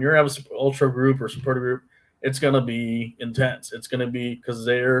 when you're having an ultra group or supporter group, it's going to be intense. It's going to be because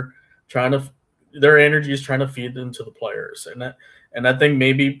their energy is trying to feed into the players, and I think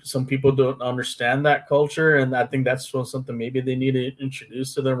maybe some people don't understand that culture, and I think that's something maybe they need to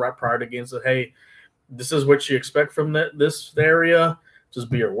introduce to them right prior to games. That, hey, this is what you expect from this area. Just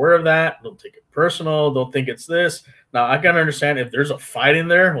be aware of that. Don't take it personal. Don't think it's this. Now, I can understand if there's a fight in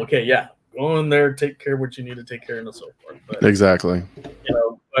there. Okay, yeah, go in there, take care of what you need to take care of, and so forth. But, exactly.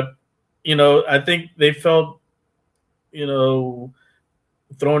 I think they felt, thrown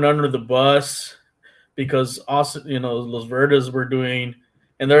under the bus because also, Los Verdes were doing,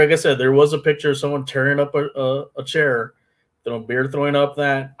 and there, like I said, there was a picture of someone tearing up a chair, throwing up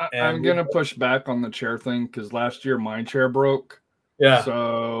that. I'm gonna push back on the chair thing because last year my chair broke. Yeah.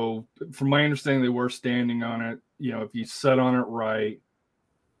 So from my understanding, they were standing on it. If you sat on it right,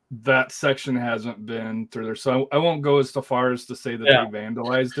 that section hasn't been through there. So I won't go as far as to say that they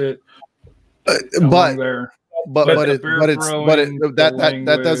vandalized it. But that doesn't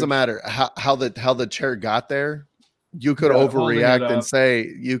language. matter how the chair got there. You could overreact and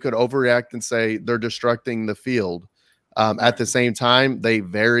say they're destructing the field. At the same time, they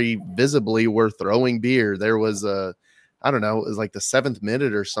very visibly were throwing beer. There was I don't know, it was like the 7th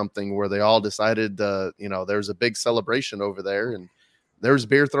minute or something where they all decided, there's a big celebration over there and there's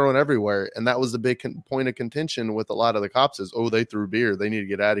beer thrown everywhere. And that was the big point of contention with a lot of the cops is, oh, they threw beer. They need to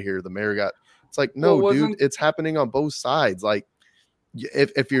get out of here. The mayor it's like, no, dude, it's happening on both sides. Like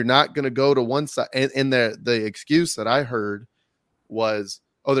if you're not going to go to one side, and the excuse that I heard was,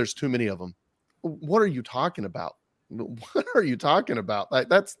 oh, there's too many of them. What are you talking about? What are you talking about? Like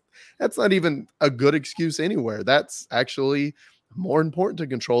that's not even a good excuse anywhere. That's actually more important to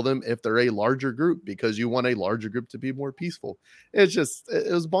control them if they're a larger group, because you want a larger group to be more peaceful. It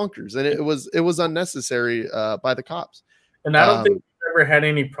was bonkers, and it was unnecessary by the cops. And I don't think we've ever had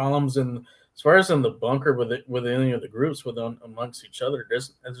any problems as far as in the bunker with any of the groups amongst each other.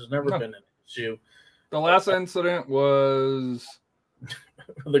 There's never been an issue. The last incident was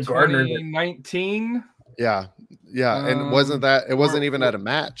the Gardner 2019. Yeah. And it wasn't even at a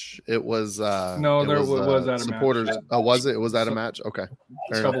match. It was no, there was at a supporters. match. Oh, was it? It was at a match. Okay.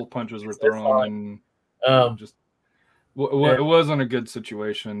 A couple punches were thrown, and it wasn't a good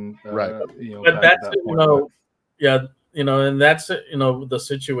situation. Right. But that's and that's the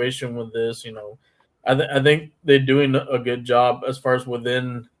situation with this. I think they're doing a good job as far as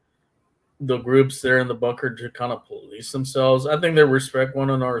within the groups there in the bunker to kind of police themselves. I think they respect one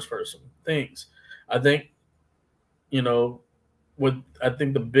another as far as some things. I think, the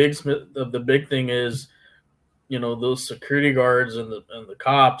big thing is, those security guards and the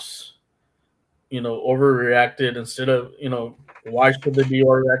cops, overreacted instead of, why should they be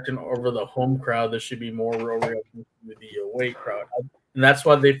overreacting over the home crowd? There should be more overreacting with the away crowd. And that's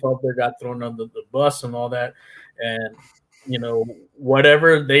why they felt they got thrown under the bus and all that. And,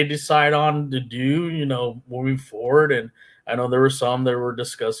 whatever they decide on to do, moving forward. And I know there were some that were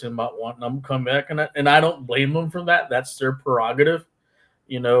discussing about wanting them to come back, and I don't blame them for that. That's their prerogative,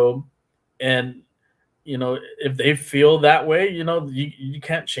 and if they feel that way, you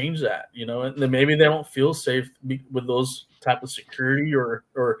can't change that, and then maybe they don't feel safe with those type of security or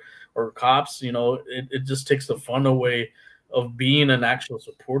cops. It just takes the fun away of being an actual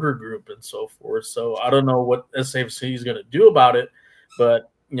supporter group and so forth. So I don't know what SAFC is going to do about it,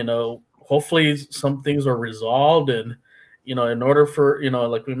 but hopefully some things are resolved. And in order for,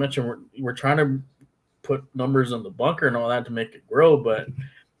 like we mentioned, we're trying to put numbers in the bunker and all that to make it grow. But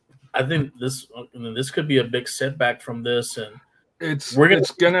I think this could be a big setback from this. And it's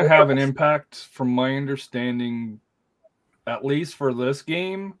going to have an impact, from my understanding, at least for this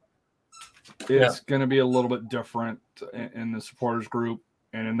game. It's going to be a little bit different in the supporters group.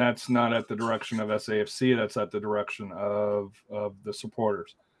 And that's not at the direction of SAFC. That's at the direction of the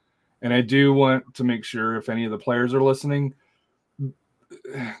supporters. And I do want to make sure if any of the players are listening,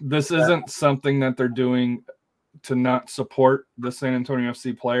 this isn't something that they're doing to not support the San Antonio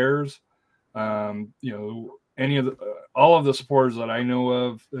FC players. Any of all of the supporters that I know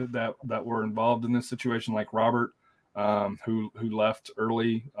of that were involved in this situation, like Robert, who left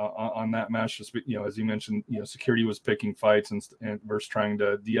early on that match, just as you mentioned, security was picking fights and versus trying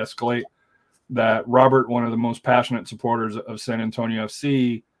to de-escalate. That Robert, one of the most passionate supporters of San Antonio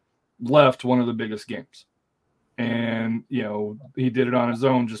FC, left one of the biggest games, and he did it on his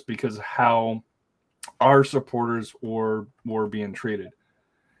own just because of how our supporters were being treated.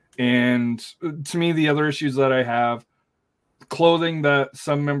 And to me, the other issues that I have, clothing that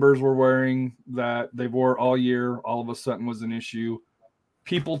some members were wearing that they wore all year, all of a sudden was an issue.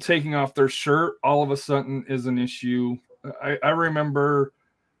 People taking off their shirt all of a sudden is an issue. I remember,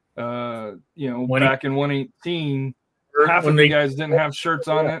 back in 118, half of the guys didn't have shirts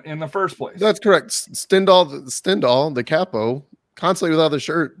on it in the first place. That's correct. Stendhal, the capo, constantly without a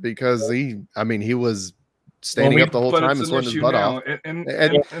shirt because he was standing up the whole time and sweating his butt off. And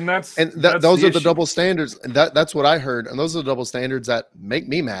those are the double standards. And that's what I heard. And those are the double standards that make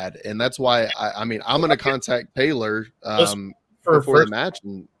me mad. And that's why I'm going to contact Taylor before the match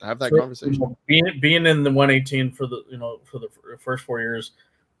and have that conversation. Being in the 118 for the first 4 years,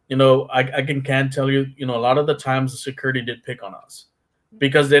 I can tell you, a lot of the times the security did pick on us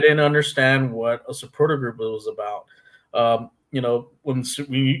because they didn't understand what a supporter group was about.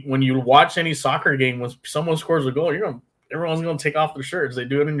 When you watch any soccer game, when someone scores a goal, everyone's going to take off their shirts. They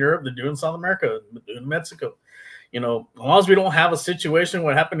do it in Europe, they do it in South America, they do it in Mexico. As long as we don't have a situation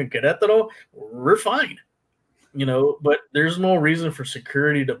what happened in Querétaro, we're fine. But there's no reason for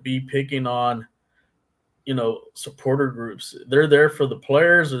security to be picking on, supporter groups. They're there for the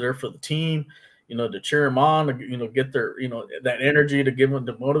players, they're there for the team, to cheer them on, to get their, that energy to give them,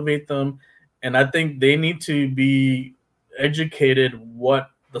 to motivate them. And I think they need to be educated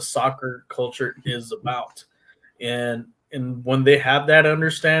what the soccer culture is about. And when they have that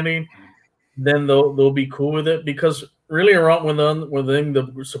understanding, then they'll be cool with it, because really around within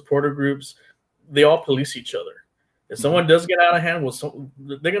the supporter groups, they all police each other. If someone does get out of hand,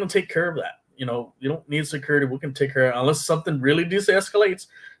 they're going to take care of that. You don't need security. We can take care of it. Unless something really de-escalates,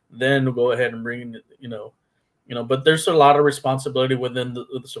 then we'll go ahead and bring it, but there's a lot of responsibility within the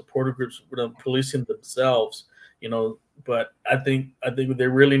supporter groups, policing themselves, but I think they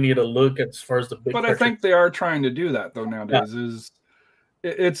really need to look as far as the big But picture. I think they are trying to do that though nowadays.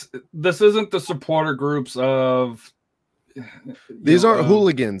 Yeah. This isn't the supporter groups of these aren't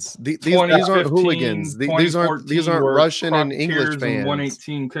hooligans. These aren't hooligans. These aren't Russian and English fans.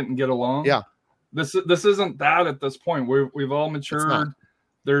 118 couldn't get along. Yeah, this isn't that at this point. We've all matured.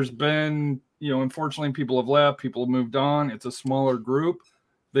 There's been, unfortunately, people have left. People have moved on. It's a smaller group.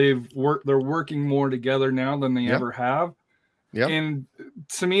 They're working more together now than they ever have. Yeah. And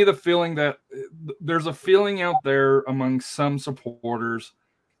to me, the feeling that there's a feeling out there among some supporters,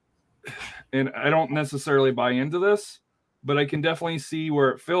 and I don't necessarily buy into this, but I can definitely see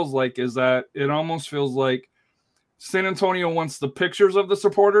where it feels like is that it almost feels like San Antonio wants the pictures of the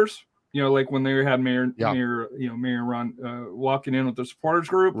supporters, like when they had Mayor Ron walking in with the supporters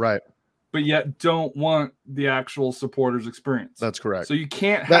group. Right. But yet don't want the actual supporters experience. That's correct. So you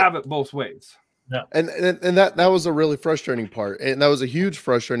can't have it both ways. Yeah. And that was a really frustrating part. And that was a huge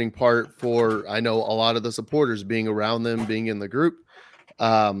frustrating part for, I know, a lot of the supporters being around them, being in the group.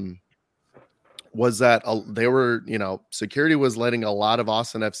 Was that they were, security was letting a lot of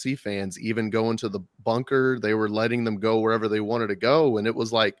Austin FC fans even go into the bunker. They were letting them go wherever they wanted to go. And it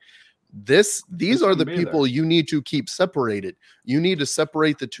was like, these are the people you need to keep separated. You need to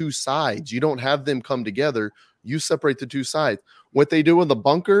separate the two sides. You don't have them come together. You separate the two sides. What they do in the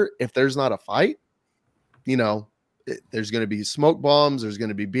bunker, if there's not a fight, there's going to be smoke bombs. There's going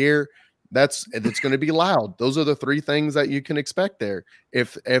to be beer. It's going to be loud. Those are the three things that you can expect there.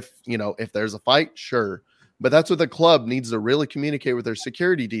 If there's a fight, sure. But that's what the club needs to really communicate with their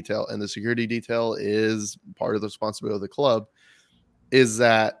security detail. And the security detail is part of the responsibility of the club, is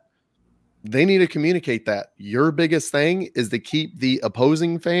that they need to communicate that your biggest thing is to keep the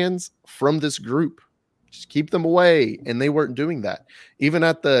opposing fans from this group. Just keep them away. And they weren't doing that. Even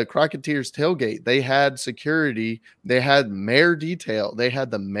at the Crocketeers tailgate, they had security. They had mayor detail. They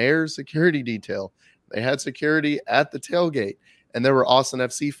had the mayor's security detail. They had security at the tailgate. And there were Austin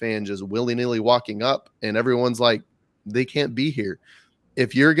FC fans just willy-nilly walking up. And everyone's like, they can't be here.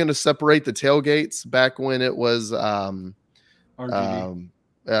 If you're going to separate the tailgates back when it was RGV,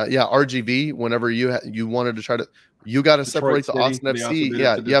 whenever you wanted to try to, You got to Detroit separate the City, Austin they also FC. did it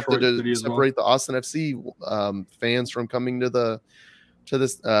Yeah, to you have to Detroit City as well. separate the Austin FC fans from coming to the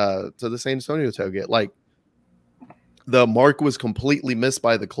San Antonio tailgate. Like, the mark was completely missed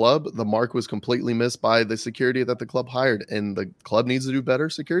by the club. The mark was completely missed by the security that the club hired, and the club needs to do better.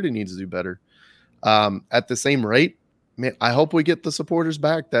 Security needs to do better. At the same rate, man, I hope we get the supporters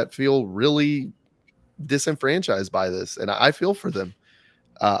back that feel really disenfranchised by this, and I feel for them.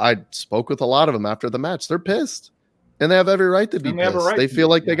 I spoke with a lot of them after the match. They're pissed, and they have every right to be pissed. They feel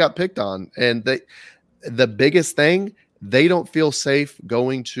like they got picked on, and the biggest thing, they don't feel safe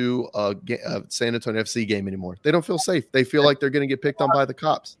going to a San Antonio FC game anymore. They don't feel safe. They feel like they're going to get picked on by the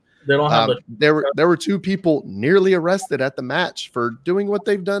cops. They don't have there were 2 people nearly arrested at the match for doing what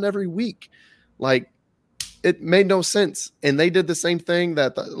they've done every week. Like, it made no sense. And they did the same thing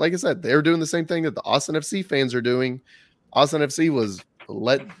that, like I said, they're doing the same thing that the Austin FC fans are doing. Austin FC was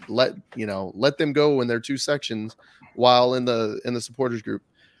let them go in their 2 sections while in the supporters group.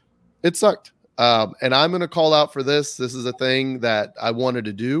 It sucked. And I'm going to call out for this. This is a thing that I wanted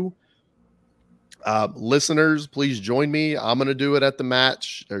to do. Listeners, please join me. I'm going to do it at the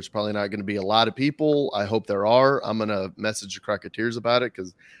match. There's probably not going to be a lot of people. I hope there are. I'm going to message the Crocketeers about it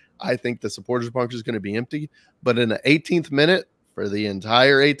because I think the supporters bunker is going to be empty. But in the 18th minute, for the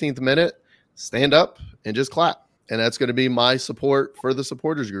entire 18th minute, stand up and just clap. And that's going to be my support for the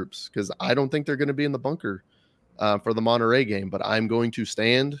supporters groups, because I don't think they're going to be in the bunker for the Monterey game. But I'm going to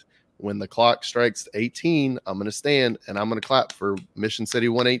stand when the clock strikes 18. I'm going to stand and I'm going to clap for Mission City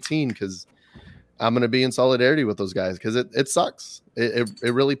 118, because I'm going to be in solidarity with those guys, because it sucks. It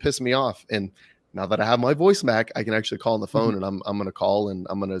really pissed me off. And now that I have my voice back, I can actually call on the phone, and I'm going to call and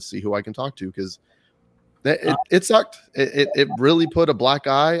I'm going to see who I can talk to, because it sucked. It really put a black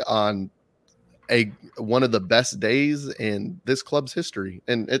eye on one of the best days in this club's history,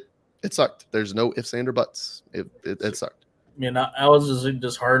 and it sucked. There's no ifs, and or buts. It sucked. I mean, I was just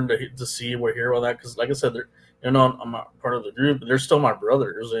disheartened to see or hear all that, because, like I said, I'm not part of the group, but they're still my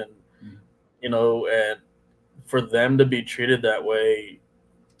brothers, and and for them to be treated that way,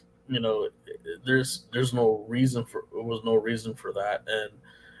 there's no reason for that, and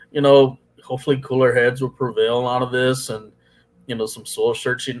hopefully cooler heads will prevail out of this, and some soul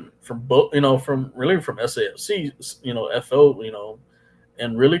searching from both, from SAFC, FO,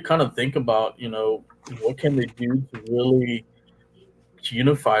 and really kind of think about, what can they do to really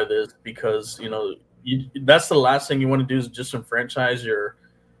unify this, because, that's the last thing you want to do is disenfranchise your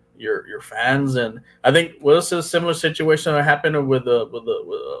fans. And I think this is a similar situation that happened with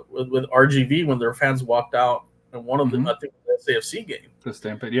RGV when their fans walked out in one of the, I think, the SAFC game. The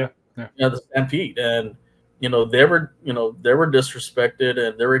Stampede, yeah, the Stampede, and they were disrespected,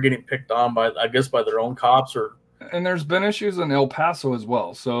 and they were getting picked on by their own cops. And there's been issues in El Paso as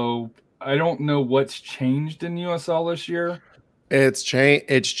well. So I don't know what's changed in USL this year. It's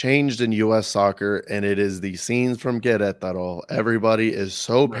changed in U.S. soccer, and it is the scenes from Querétaro. Everybody is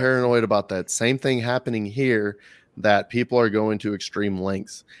so paranoid about that same thing happening here that people are going to extreme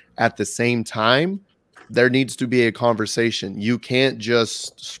lengths. At the same time, there needs to be a conversation. You can't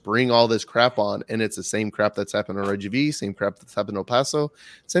just spring all this crap on, and it's the same crap that's happened in RGV, same crap that's happened in El Paso.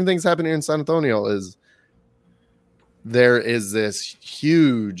 Same thing's happening in San Antonio. There is this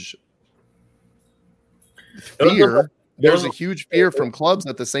huge fear. There's a huge fear from clubs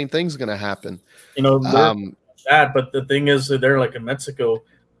that the same thing's going to happen. Bad, but the thing is, they're like in Mexico.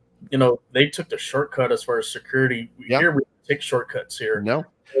 They took the shortcut as far as security. Yep. Here we take shortcuts here. No,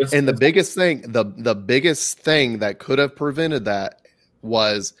 the biggest thing that could have prevented that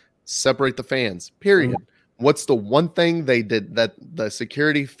was separate the fans. Period. Mm-hmm. What's the one thing they did that the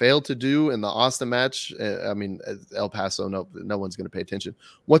security failed to do in the Austin match? I mean, El Paso, no one's going to pay attention.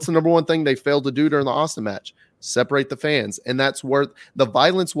 What's the number one thing they failed to do during the Austin match? Separate the fans. And that's where the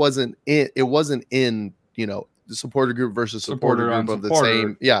violence wasn't in. It wasn't in, the supporter group versus supporter group of the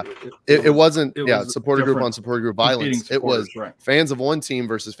same. Yeah. It wasn't. Supporter group on supporter group violence. It was fans of one team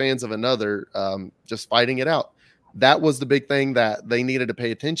versus fans of another, just fighting it out. That was the big thing that they needed to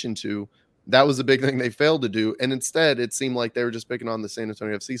pay attention to. That was the big thing they failed to do. And instead, it seemed like they were just picking on the San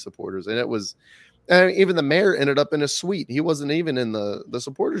Antonio FC supporters. And it was, even the mayor ended up in a suite. He wasn't even in the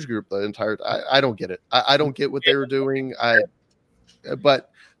supporters group the entire time. I don't get it. I don't get what they were doing.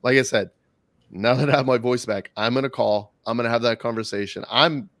 But like I said, now that I have my voice back, I'm going to call. I'm going to have that conversation.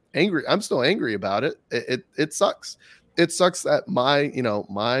 I'm angry. I'm still angry about it. It sucks. It sucks that my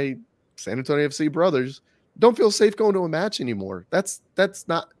San Antonio FC brothers don't feel safe going to a match anymore. That's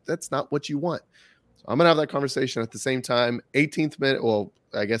not what you want. So I'm going to have that conversation at the same time. 18th minute. Well,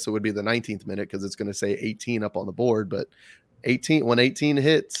 I guess it would be the 19th minute because it's going to say 18 up on the board. But when 18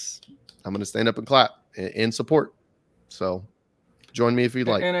 hits, I'm going to stand up and clap in support. So join me if you'd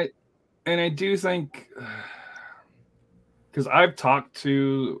like. And I do think, because I've talked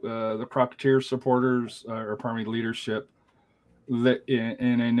to the Crocketeer supporters, or pardon me, leadership,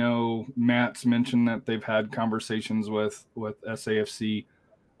 and I know Matt's mentioned that they've had conversations with SAFC.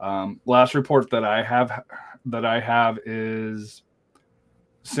 Last report that I have is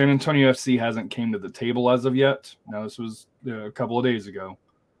San Antonio FC hasn't came to the table as of yet. Now, this was a couple of days ago,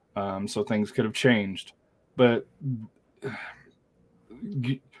 so things could have changed. But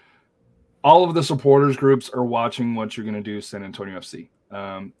all of the supporters groups are watching what you're going to do, San Antonio FC.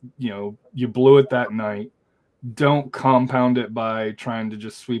 You blew it that night. Don't compound it by trying to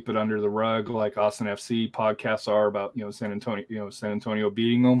just sweep it under the rug like Austin FC podcasts are about, San Antonio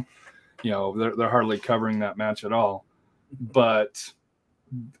beating them. They're hardly covering that match at all. But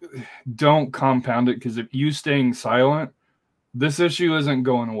don't compound it, because if you staying silent, this issue isn't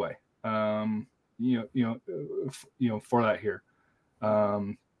going away. For that here.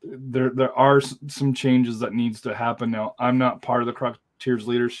 There are some changes that needs to happen. Now, I'm not part of the Crocketeers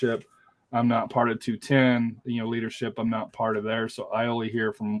leadership. I'm not part of 210, leadership. I'm not part of there. So I only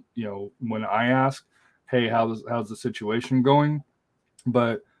hear from, when I ask, hey, how's the situation going?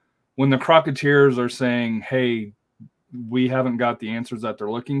 But when the Crocketeers are saying, hey, we haven't got the answers that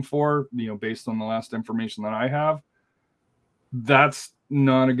they're looking for, based on the last information that I have, that's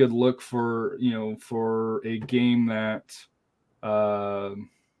not a good look for a game that,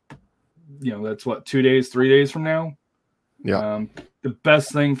 that's what, 3 days from now. Yeah. The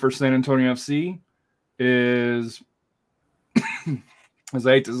best thing for San Antonio FC is, as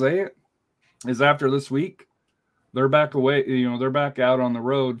I hate to say it, is after this week, they're back away. They're back out on the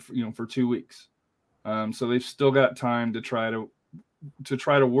road, for 2 weeks. So they've still got time to try to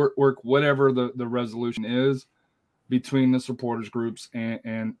work whatever the resolution is between the supporters groups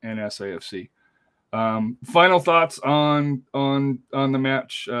and SAFC. Final thoughts on the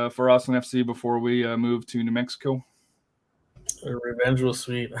match for Austin FC before we move to New Mexico. Revenge was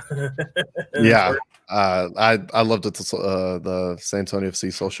sweet. Yeah, I loved it. The San Antonio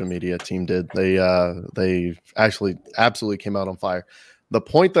FC social media team did. They actually absolutely came out on fire. The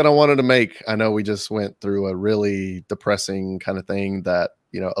point that I wanted to make, I know we just went through a really depressing kind of thing that,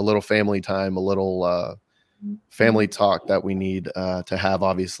 a little family time, a little family talk that we need to have,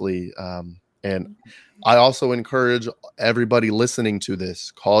 obviously. And I also encourage everybody listening to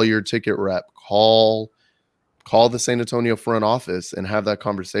this, call your ticket rep, call the San Antonio front office and have that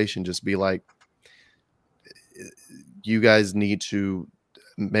conversation. Just be like, you guys need to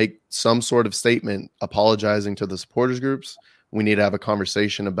make some sort of statement apologizing to the supporters groups. We need to have a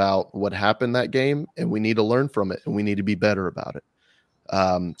conversation about what happened that game, and we need to learn from it, and we need to be better about it.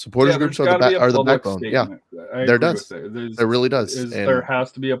 Supporters groups are the backbone. Statement. Yeah, there does. There really does. There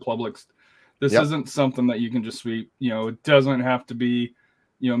has to be a public. This isn't something that you can just sweep. It doesn't have to be,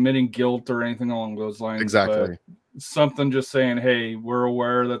 admitting guilt or anything along those lines. Exactly. But something just saying, hey, we're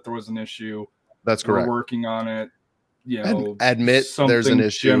aware that there was an issue. That's correct. We're working on it. And admit there's an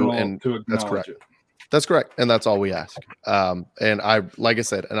issue, and to that's correct. it. That's correct, and that's all we ask. And I, like I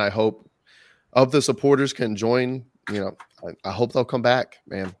said, and I hope of the supporters can join. I hope they'll come back,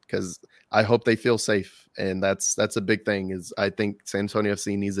 man, because I hope they feel safe, and that's a big thing. Is I think San Antonio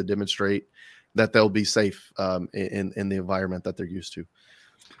FC needs to demonstrate that they'll be safe in the environment that they're used to.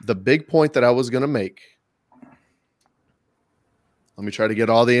 The big point that I was going to make. Let me try to get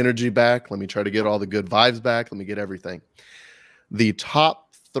all the energy back. Let me try to get all the good vibes back. Let me get everything. The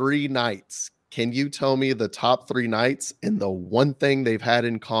top 3 nights. Can you tell me the top 3 nights and the one thing they've had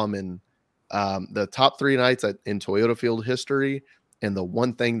in common? The top 3 nights in Toyota Field history and the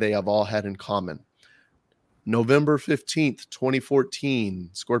one thing they have all had in common. November 15th, 2014,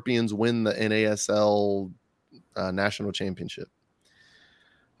 Scorpions win the NASL National Championship.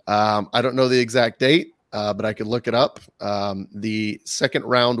 I don't know the exact date, but I could look it up. The second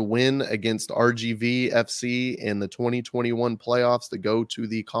round win against RGV FC in the 2021 playoffs to go to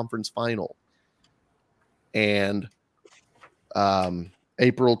the conference final. And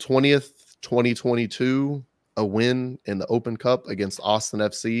April 20th, 2022, a win in the Open Cup against Austin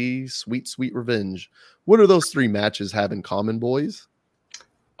FC. Sweet, sweet revenge. What do those 3 matches have in common, boys?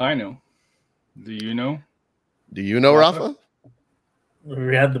 I know. Do you know? Do you know, Rafa?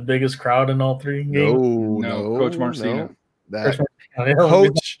 We had the biggest crowd in all 3 games. No, Coach Marcina.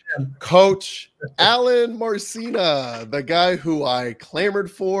 Coach Alan Marcina, the guy who I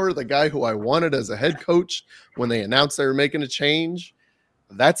clamored for, the guy who I wanted as a head coach when they announced they were making a change.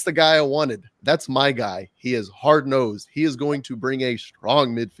 That's the guy I wanted. That's my guy. He is hard-nosed. He is going to bring a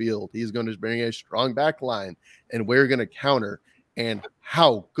strong midfield. He is going to bring a strong back line, and we're going to counter. And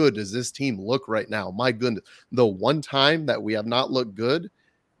how good does this team look right now? My goodness. The one time that we have not looked good,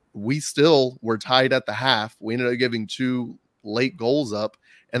 we still were tied at the half. We ended up giving 2 late goals up,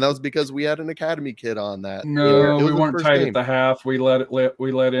 and that was because we had an academy kid on that. No, It was we the weren't first tied game. at the half. We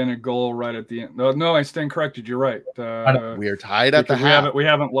let in a goal right at the end. No, I stand corrected. You're right. We are tied at the because half. we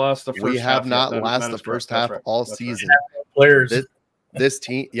haven't lost the first. We have half not yet. lost That the is first correct. half That's right. all That's season. Players. This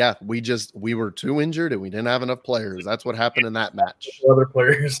team, yeah, we were too injured and we didn't have enough players. That's what happened in that match. Other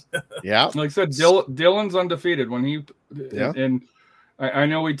players. Yeah. Like I said, Dylan's undefeated when he. Yeah. And I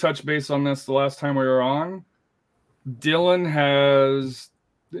know we touched base on this the last time we were on. Dylan has,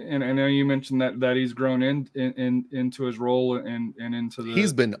 and I know you mentioned that he's grown into his role and into the.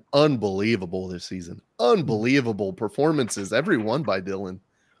 He's been unbelievable this season. Unbelievable performances, every one by Dylan.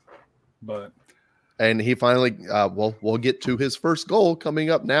 But And he finally, we'll get to his first goal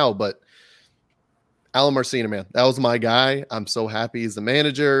coming up now. But Alan Marcina, man, that was my guy. I'm so happy he's the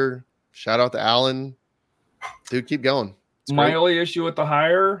manager. Shout out to Alan. Dude, keep going. It's my great. only issue with the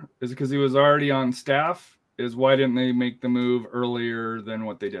hire is because he was already on staff. Is why didn't they make the move earlier than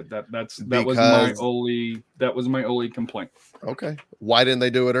what they did? That was my only complaint. Okay. Why didn't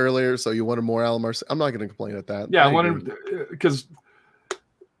they do it earlier? So you wanted more Alan Marcina? I'm not going to complain at that. Yeah, I agree. wanted because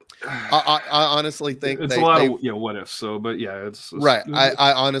I honestly think it's a lot of what ifs. So, but yeah, it's right.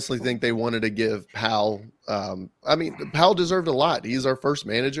 I honestly think they wanted to give Pal. Pal deserved a lot. He's our first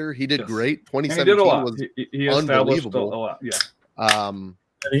manager. He did Yes. great. And he 2017 did a lot. was He established a unbelievable. lot. Yeah.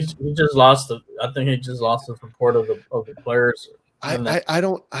 He just lost I think he just lost the support of the players. I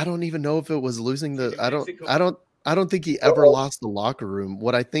don't even know if it was losing the. I don't think he ever lost the locker room.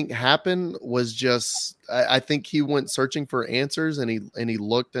 What I think happened was just I think he went searching for answers and he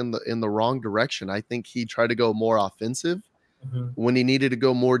looked in the wrong direction. I think he tried to go more offensive when he needed to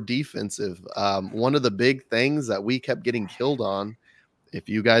go more defensive. One of the big things that we kept getting killed on, if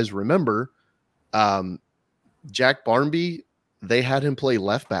you guys remember, Jack Barmby, they had him play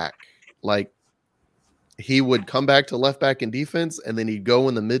left back. Like he would come back to left back in defense and then he'd go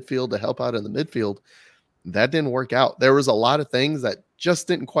in the midfield to help out in the midfield. That didn't work out. There was a lot of things that just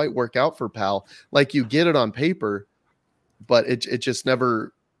didn't quite work out for Pal. Like you get it on paper, but it just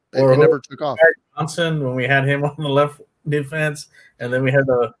never never took off. Johnson, when we had him on the left defense, and then we had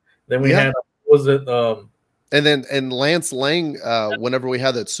and Lance Lang, whenever we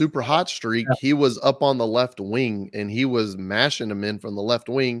had that super hot streak, he was up on the left wing and he was mashing them in from the left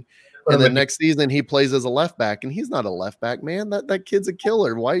wing. And then next season he plays as a left back, and he's not a left back, man. That kid's a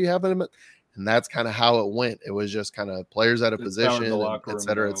killer. Why are you having him? And that's kind of how it went. It was just kind of players out of position, et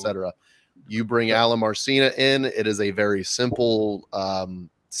cetera, et cetera. You bring Alan Marcina in. It is a very simple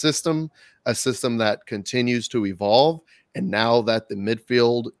system, a system that continues to evolve. And now that the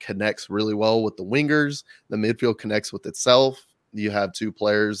midfield connects really well with the wingers, the midfield connects with itself. You have 2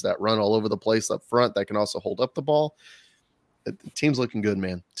 players that run all over the place up front that can also hold up the ball. The team's looking good,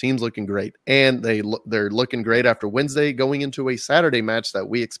 man. Team's looking great. And they're looking great after Wednesday, going into a Saturday match that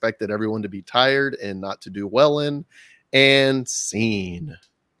we expected everyone to be tired and not to do well in. And scene.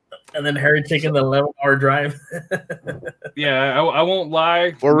 And then Harry taking the 11-hour drive. Yeah, I won't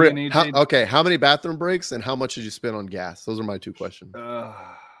lie. How many bathroom breaks and how much did you spend on gas? Those are my 2 questions. I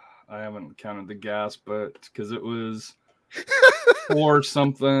haven't counted the gas, but because it was 4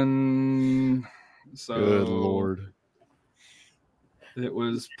 something. So good Lord. It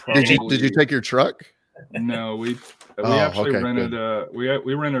was probably. Did you take your truck? No, we actually rented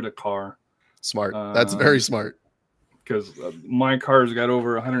we rented a car. Smart. That's very smart. Because my car's got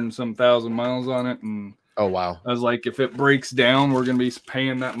over 100 and some thousand miles on it, and oh wow, I was like, if it breaks down, we're gonna be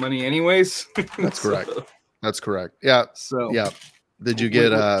paying that money anyways. That's correct. That's correct. Yeah. So yeah. Did you get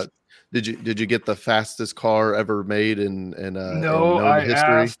did you get the fastest car ever made in no? in I history?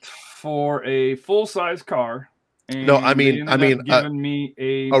 asked for a full size car. No, I mean, giving me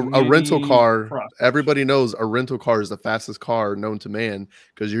a rental car. Process. Everybody knows a rental car is the fastest car known to man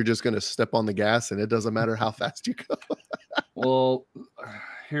because you're just going to step on the gas and it doesn't matter how fast you go. Well,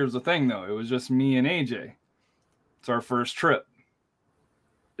 here's the thing, though. It was just me and AJ. It's our first trip.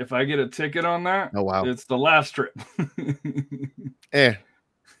 If I get a ticket on that, oh wow, it's the last trip.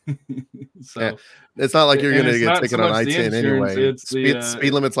 So it's not like you're going to get a ticket on I-10 anyway. It's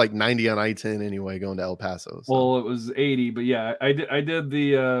speed limit's like 90 on I-10 anyway, going to El Paso. So. Well, it was 80, but yeah, I did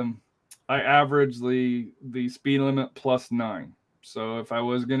the I averaged the speed limit plus 9. So if I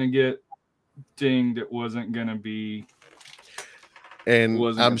was going to get dinged, it wasn't going to be. And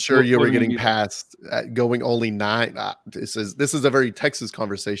I'm sure you were getting past going only 9. This is a very Texas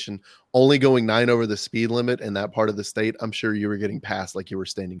conversation. Only going 9 over the speed limit in that part of the state. I'm sure you were getting past like you were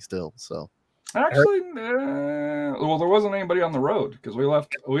standing still. So Actually, well, there wasn't anybody on the road because we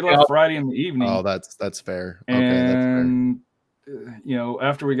left Friday in the evening. Oh, that's fair. Okay, that's fair. And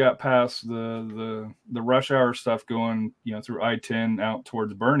after we got past the rush hour stuff going, through I-10 out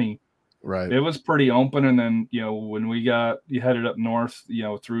towards Bernie, Right. it was pretty open. And then when we headed up north,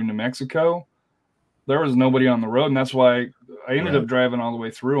 through New Mexico, there was nobody on the road, and that's why I ended up driving all the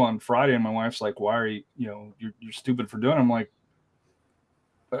way through on Friday. And my wife's like, "Why are you? You're stupid for doing it." I'm like,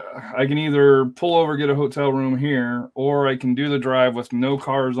 I can either pull over, get a hotel room here, or I can do the drive with no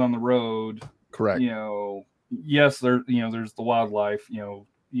cars on the road. Correct. Yes, there's the wildlife,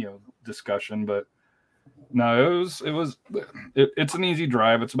 discussion, but no, it's an easy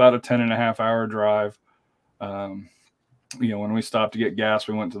drive. It's about a 10.5-hour drive. When we stopped to get gas,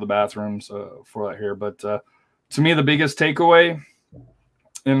 we went to the bathrooms for that here. But to me, the biggest takeaway,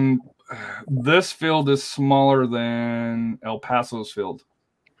 and this field is smaller than El Paso's field.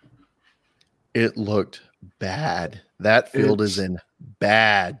 It looked bad. That field is in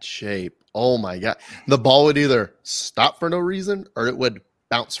bad shape. Oh my God. The ball would either stop for no reason or it would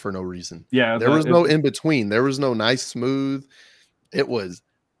bounce for no reason. Yeah. There was no in between. There was no nice smooth. It was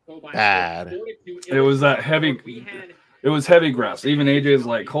bad. It was that heavy. It was heavy grass. Even AJ's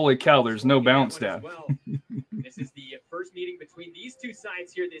like, "Holy cow, there's no bounce down." This is the first meeting between these two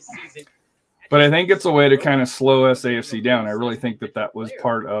sides here this season. But I think it's a way to kind of slow SAFC down. I really think that was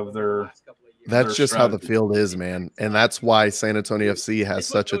part of their. That's just how the field is, man. And that's why San Antonio FC has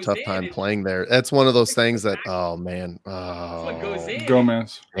such a tough time playing there. That's one of those things that,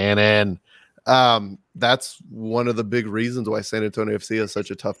 Gomez. And that's one of the big reasons why San Antonio FC has such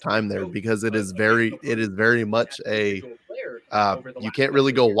a tough time there, because it is very much a you can't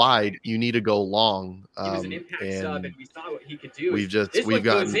really go wide. You need to go long. And we've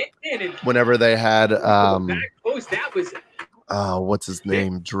gotten whenever they had what's his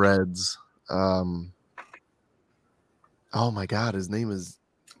name? Dreads. Oh my God, his name is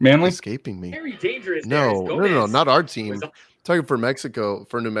Manly, escaping me. Very dangerous. No, not our team. I'm talking for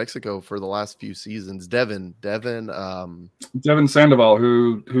New Mexico for the last few seasons. Devin Sandoval,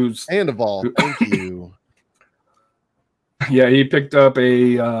 who's Sandoval. Thank you. Yeah, he picked up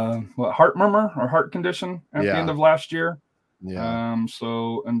a heart murmur or heart condition at the end of last year. Yeah.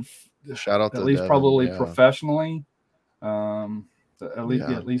 So, and shout out at to least Devin, probably professionally. At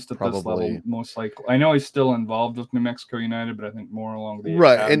least at probably. this level, most likely. I know he's still involved with New Mexico United, but I think more along the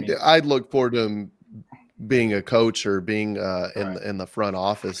academy. And I'd look forward to him being a coach or being in the front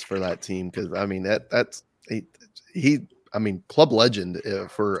office for that team, because I mean that's club legend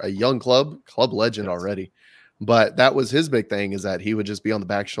for a young club legend already. But that was his big thing, is that he would just be on the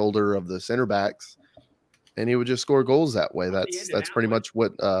back shoulder of the center backs, and he would just score goals that way. That's pretty much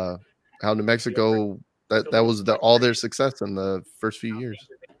what how New Mexico. That was all their success in the first few years.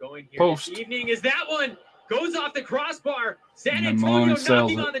 Post evening is that one goes off the crossbar. San Antonio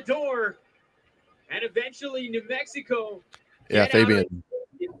knocking on the door, and eventually New Mexico. Yeah,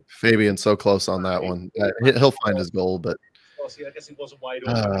 Fabian, so close on that one. He'll find his goal, but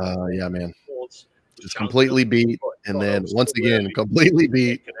yeah, man, just completely beat, and then once again completely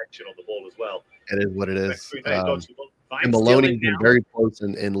beat. Connection on the ball as well. It is what it is. And Maloney's been very close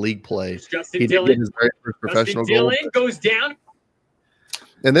in league play. He did get his very first professional goal. Goes down.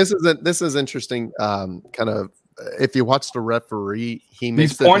 And this is interesting. Kind of, if you watch the referee,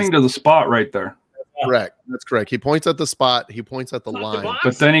 he's pointing to the spot right there. Correct. That's correct. He points at the spot. He points at the line.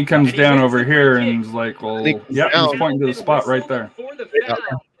 But then he comes down over here and is like, "Well, yeah, he's pointing to the spot right there." Yeah.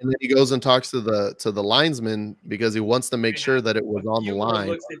 And then he goes and talks to the linesman, because he wants to make sure that it was on the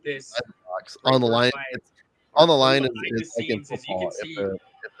line. On the line. On the line is like in football.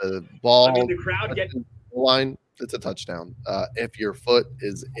 If the ball is in the line, it's a touchdown. If your foot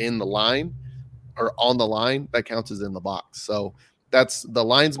is in the line or on the line, that counts as in the box. So that's the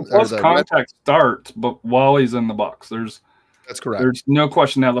linesman. Plus contact starts, but while he's in the box, that's correct. There's no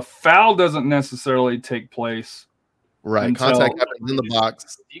question. Now the foul doesn't necessarily take place. Right, contact happens in the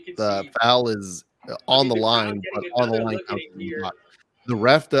box. The foul is on the line, but on the line counts in the box. The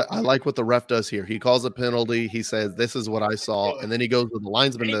ref, I like what the ref does here. He calls a penalty. He says, "This is what I saw," and then he goes to the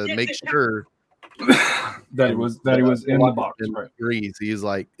linesman to make sure that he was in the box. Right. Agrees. He's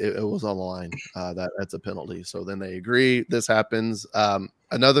like, it was on the line. That's a penalty. So then they agree. This happens.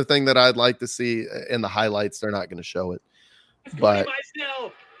 Another thing that I'd like to see in the highlights, they're not going to show it, but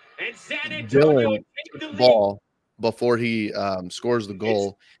Dylan ball before he scores the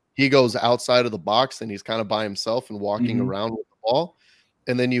goal, he goes outside of the box and he's kind of by himself and walking around with the ball.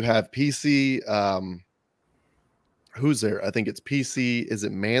 And then you have PC. Who's there? I think it's PC. Is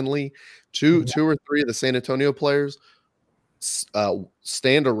it Manly? Two or three of the San Antonio players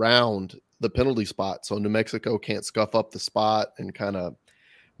stand around the penalty spot, so New Mexico can't scuff up the spot and kind of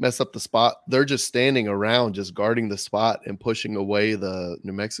mess up the spot. They're just standing around, just guarding the spot and pushing away the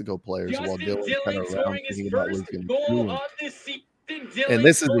New Mexico players while Dylan kind of around thinking about what he's going to do. And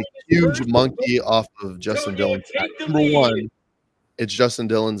this is a huge monkey off of Justin Dillon. Number one, it's Justin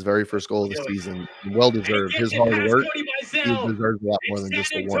Dillon's very first goal of the season. Well deserved. His hard work, he deserves a lot more than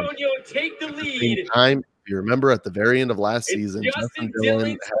just the one. At the same time, if you remember at the very end of last season, Justin Dillon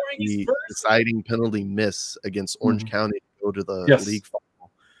had the deciding penalty miss against Orange County to go to the league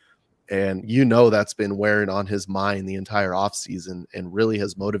final. And you know that's been wearing on his mind the entire offseason and really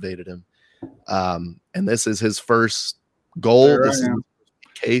has motivated him. And this is his first goal. This is his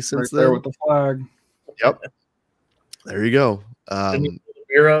case since then. There with the flag. Yep. There you go.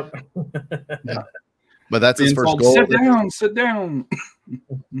 You're up. Yeah. But that's his first goal. Sit down.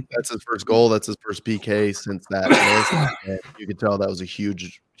 That's his first goal. That's his first PK since that miss. And you could tell that was a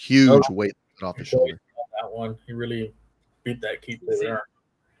huge weight off his shoulder. That one, he really beat that keeper there.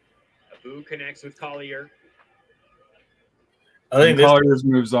 Abu connects with Collier. I think Collier's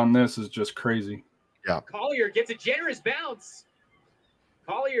moves on this is just crazy. Yeah. Collier gets a generous bounce.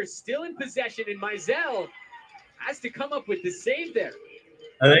 Collier still in possession, and Mizell has to come up with the save there.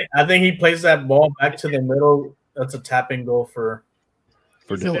 I think he plays that ball back to the middle. That's a tapping goal for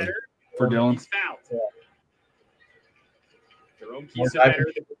Dylan. For Dylan. He's fouled. Yeah. Jerome Kiesewetter,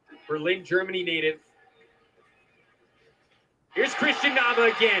 the Berlin, Germany native. Here's Christian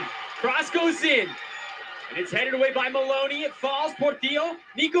Nava again. Cross goes in. And it's headed away by Maloney. It falls. Portillo.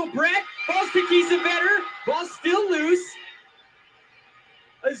 Nico Brett. Falls to Kiesewetter. Ball still loose.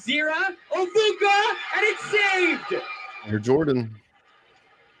 Azira. Ovuka. And it's saved. You're Jordan.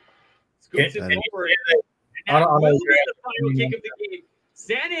 Scoops it over. And that will be the final kick of the game.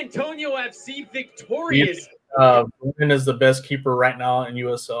 San Antonio FC victorious. Jordan is the best keeper right now in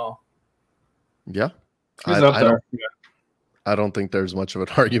USL. Yeah. He's up there. I don't think there's much of an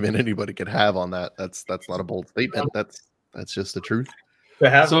argument anybody could have on that. That's not a bold statement. That's just the truth.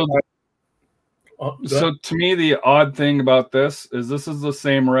 So to me, the odd thing about this is the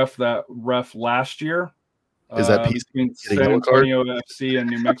same ref last year. Is that piece between San Antonio FC and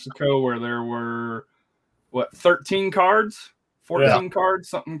New Mexico, where there were 13 cards, 14 cards,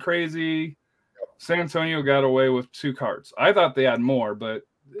 something crazy. San Antonio got away with 2 cards. I thought they had more, but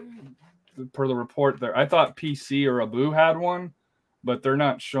per the report there, I thought PC or Abu had one, but they're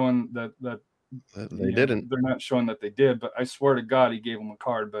not showing that they didn't. They're not showing that they did, but I swear to God he gave them a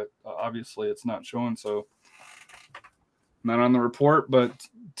card, but obviously it's not showing, so not on the report. But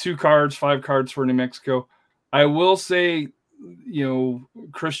 2 cards, 5 cards for New Mexico. I will say,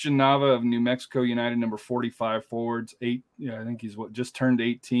 Christian Nava of New Mexico United, number 45 forwards, I think he's just turned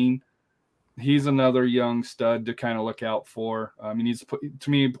 18. He's another young stud to kind of look out for. I mean, he's a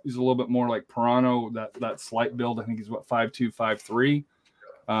little bit more like Pirano, that slight build. I think he's 5'2",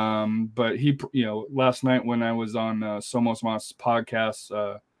 5'3". But he, last night when I was on Somos Mas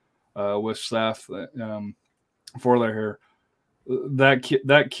podcast with Seth before they're here,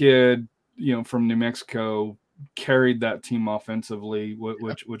 that kid, from New Mexico carried that team offensively,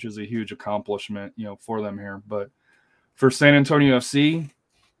 which is a huge accomplishment, for them here. But for San Antonio FC,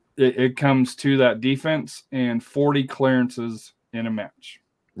 it comes to that defense and 40 clearances in a match.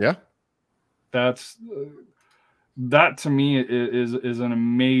 Yeah. That to me is an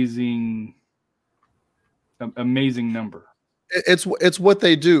amazing number. It's what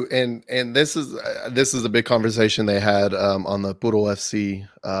they do. And this is a big conversation they had on the Puro FC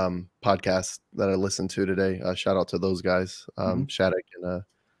podcast that I listened to today. Shout out to those guys. Shattuck and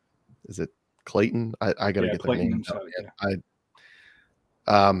is it Clayton? I gotta get their name.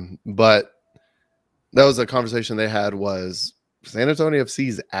 But that was a conversation they had, was San Antonio FC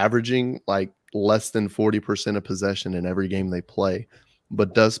is averaging like less than 40% of possession in every game they play.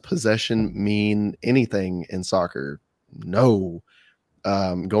 But does possession mean anything in soccer? No.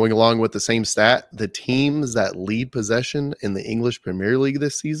 Going along with the same stat, the teams that lead possession in the English Premier League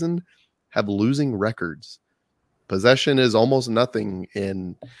this season have losing records. Possession is almost nothing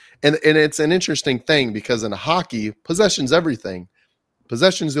and it's an interesting thing, because in hockey, possession's everything.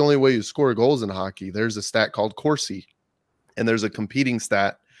 Possession is the only way you score goals in hockey. There's a stat called Corsi, and there's a competing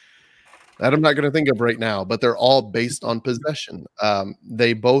stat that I'm not going to think of right now, but they're all based on possession.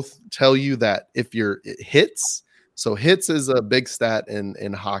 They both tell you that if you're hits, so hits is a big stat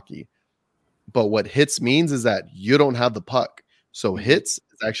in hockey, but what hits means is that you don't have the puck. So hits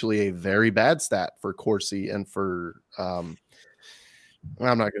is actually a very bad stat for Corsi and for I'm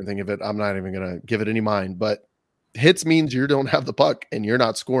not going to think of it. I'm not even going to give it any mind, but hits means you don't have the puck and you're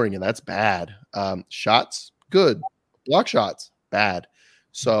not scoring, and that's bad. Shots, good. Block shots, bad.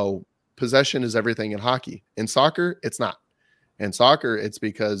 So possession is everything in hockey. In soccer, it's not. In soccer, it's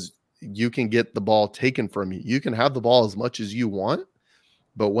because you can get the ball taken from you. You can have the ball as much as you want,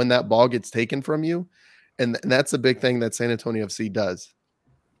 but when that ball gets taken from you, and that's a big thing that San Antonio FC does,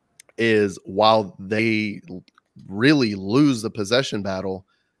 is while they really lose the possession battle,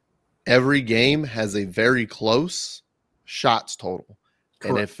 every game has a very close shots total.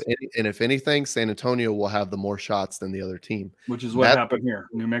 Correct. And if anything, San Antonio will have the more shots than the other team. Which is what happened here.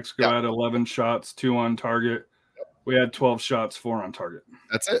 New Mexico had 11 shots, 2 on target. We had 12 shots, 4 on target.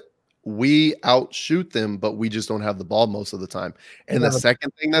 That's it. We outshoot them, but we just don't have the ball most of the time. And the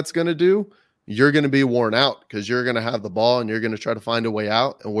second thing that's going to do, you're going to be worn out because you're going to have the ball and you're going to try to find a way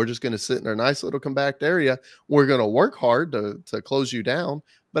out. And we're just going to sit in our nice little compact area. We're going to work hard to close you down.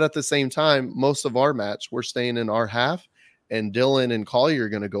 But at the same time, most of our match, we're staying in our half. And Dylan and Collier are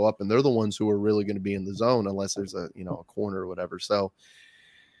going to go up, and they're the ones who are really going to be in the zone unless there's a corner or whatever. So,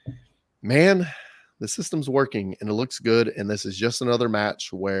 man, the system's working and it looks good. And this is just another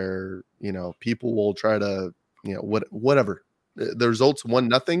match where, people will try to, whatever. The results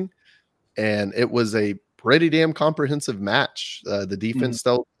 1-0, and it was a pretty damn comprehensive match. The defense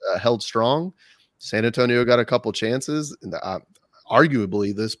still held strong. San Antonio got a couple chances. And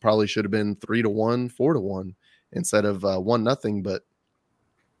arguably, this probably should have been 3-1, 4-1 instead of 1-0. But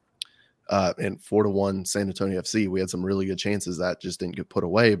and 4-1 San Antonio FC, we had some really good chances that just didn't get put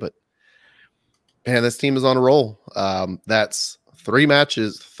away. But man, this team is on a roll. That's 3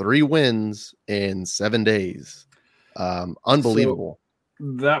 matches, 3 wins in 7 days. Unbelievable.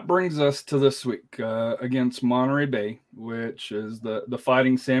 So that brings us to this week against Monterey Bay, which is the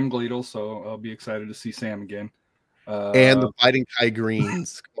fighting Sam Gleadle. So I'll be excited to see Sam again. And the fighting Kai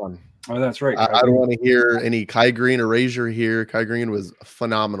Greens. Come on. Oh, that's right. I don't want to hear any Kai Green erasure here. Kai Green was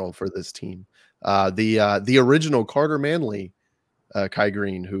phenomenal for this team. The original Carter Manley Kai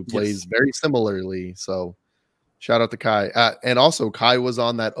Green, who plays very similarly. So shout out to Kai. And also Kai was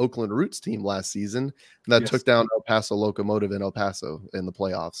on that Oakland Roots team last season that took down El Paso Locomotive in El Paso in the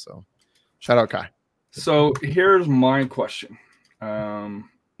playoffs. So shout out Kai. So here's my question.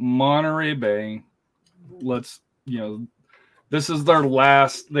 Monterey Bay, this is their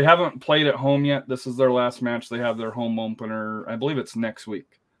last. They haven't played at home yet. This is their last match. They have their home opener. I believe it's next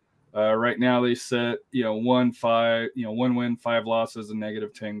week. Right now they sit, 1-5, 1 win, 5 losses, and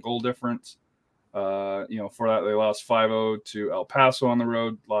 -10 goal difference. For that they lost 5-0 to El Paso on the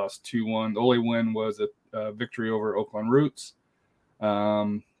road, lost 2-1. The only win was a victory over Oakland Roots.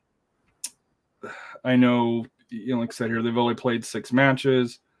 I know, like I said here, they've only played 6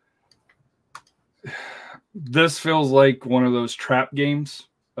 matches. This feels like one of those trap games,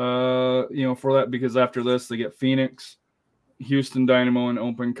 for that, because after this they get Phoenix, Houston Dynamo in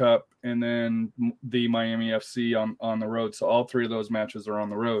Open Cup, and then the Miami FC on the road. So all 3 of those matches are on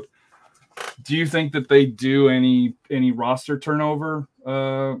the road. Do you think that they do any roster turnover,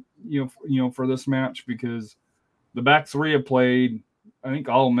 for this match? Because the back 3 have played, I think,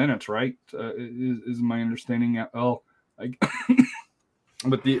 all minutes, right? Is my understanding. Or at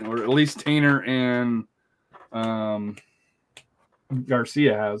least Tainer and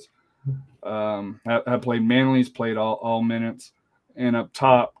Garcia has played. Manley's played all minutes, and up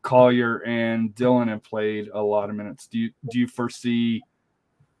top Collier and Dylan have played a lot of minutes. Do you foresee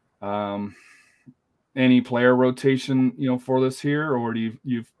any player rotation for this here, or do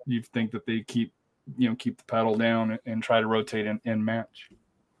you think that they keep the pedal down and try to rotate in match?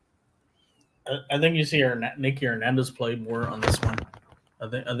 I think you see Nicky Hernandez play more on this one. I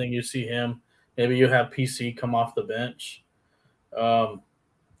think you see him. Maybe you have PC come off the bench.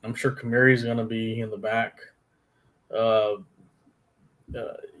 I'm sure Kamiri's going to be in the back.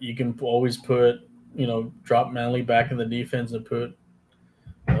 You can always put, drop Manley back in the defense and put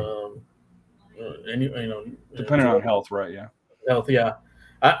depending on health, right? Yeah, health. Yeah,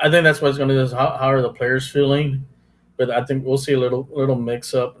 I think that's what it's going to do. Is how are the players feeling? But I think we'll see a little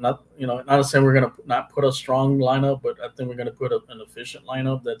mix up. Not saying we're going to not put a strong lineup, but I think we're going to put an efficient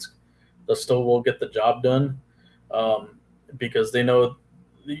lineup that still will get the job done, because they know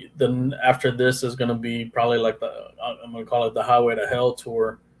then after this is going to be probably like I'm going to call it the Highway to Hell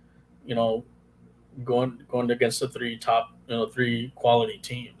tour, going against the 3 top 3 quality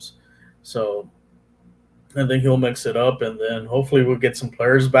teams. So I think he'll mix it up, and then hopefully we'll get some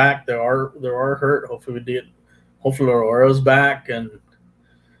players back. There are hurt. Hopefully Aurora's back, and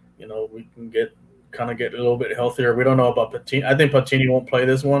we can get a little bit healthier. We don't know about Patini. I think Patini won't play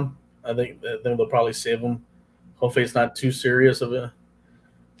this one. I think they'll probably save him. Hopefully it's not too serious of a.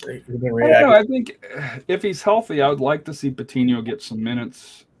 I think if he's healthy, I would like to see Patino get some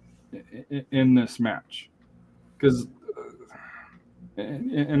minutes in this match, because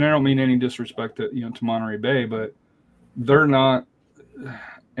and I don't mean any disrespect to Monterey Bay, but they're not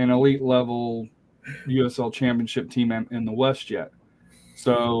an elite level USL championship team in the West yet.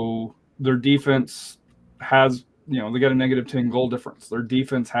 So their defense has, they got a negative 10 goal difference. Their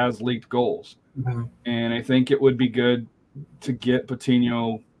defense has leaked goals. Mm-hmm. And I think it would be good to get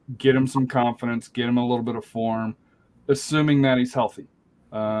Patino, get him some confidence, get him a little bit of form, assuming that he's healthy.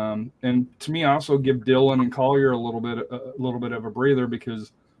 And to me, also give Dylan and Collier a little bit of a breather,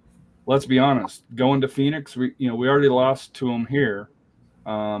 because let's be honest, going to Phoenix, we already lost to them here.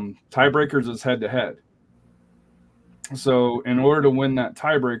 Tiebreakers is head to head. So in order to win that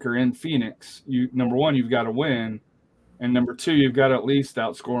tiebreaker in Phoenix, number one, you've got to win, and number two, you've got to at least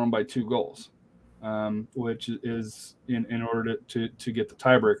outscore them by 2 goals, which is in order to get the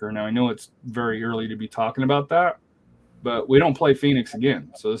tiebreaker. Now I know it's very early to be talking about that, but we don't play Phoenix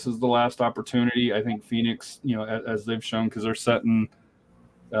again, so this is the last opportunity. I think Phoenix, as they've shown, because they're setting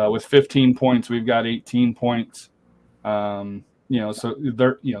with 15 points, we've got 18 points. So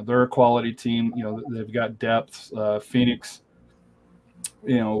they're a quality team. They've got depth. Phoenix,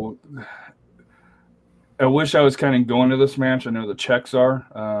 I wish I was kind of going to this match. I know the Czechs are,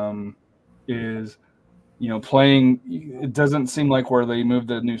 playing. It doesn't seem like where they moved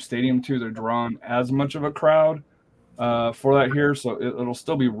the new stadium to, they're drawing as much of a crowd for that here. So it'll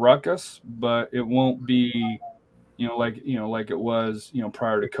still be ruckus, but it won't be, like it was,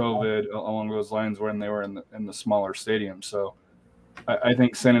 prior to COVID along those lines when they were in the smaller stadium. So I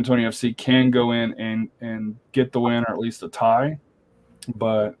think San Antonio FC can go in and get the win, or at least a tie.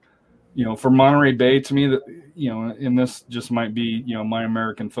 But, for Monterey Bay, to me, that, and this just might be, my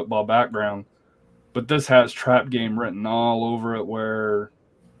American football background, but this has trap game written all over it where,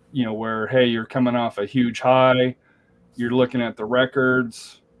 hey, you're coming off a huge high, you're looking at the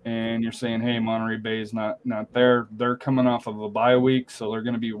records, and you're saying, hey, Monterey Bay is not there. They're coming off of a bye week, so they're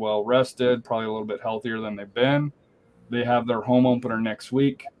going to be well rested, probably a little bit healthier than they've been. They have their home opener next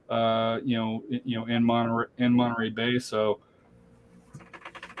week, in Monterey Bay. So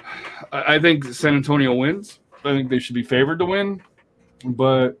I think San Antonio wins. I think they should be favored to win.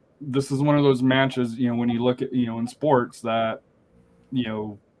 But this is one of those matches, when you look at, in sports that,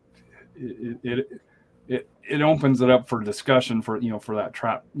 it opens it up for discussion for that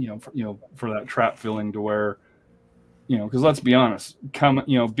trap, for that trap feeling to where, because let's be honest,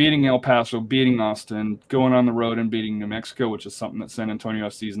 beating El Paso, beating Austin, going on the road and beating New Mexico, which is something that San Antonio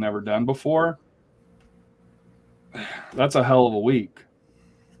FC has never done before, that's a hell of a week.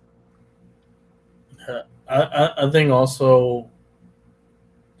 I think also,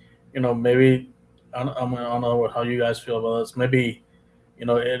 maybe I don't know how you guys feel about this. Maybe,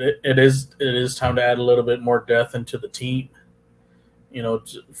 it is time to add a little bit more depth into the team.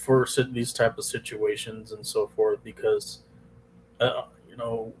 For these type of situations and so forth, because,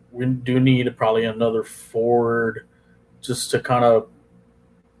 we do need probably another forward just to kind of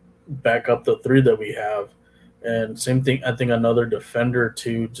back up the 3 that we have. And same thing, I think another defender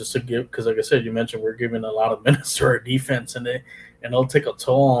too, just to give, because like I said, you mentioned we're giving a lot of minutes to our defense, and it'll take a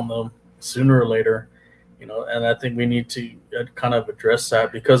toll on them sooner or later. And I think we need to kind of address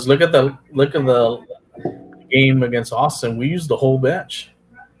that, because look at the game against Austin, we used the whole bench.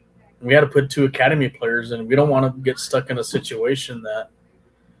 We had to put 2 academy players in. We don't want to get stuck in a situation that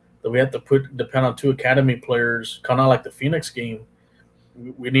we have to depend on 2 academy players, kind of like the Phoenix game.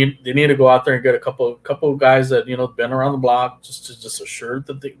 They need to go out there and get a couple of guys that been around the block, just to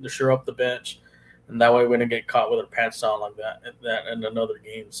assure up the bench, and that way we don't get caught with our pants down like that in another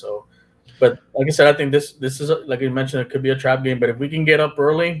game. So, but like I said, I think this is like you mentioned, it could be a trap game, but if we can get up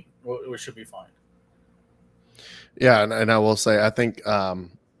early, we should be fine. Yeah, and I will say, I think I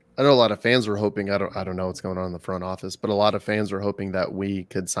know a lot of fans were hoping. I don't know what's going on in the front office, but a lot of fans were hoping that we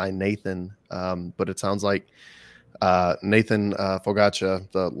could sign Nathan. But it sounds like Nathan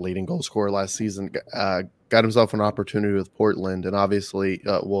Fogacha, the leading goal scorer last season, got himself an opportunity with Portland, and obviously,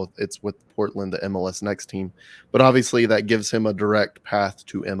 it's with Portland, the MLS Next team. But obviously, that gives him a direct path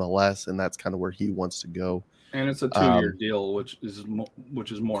to MLS, and that's kind of where he wants to go. And it's a 2-year deal, which is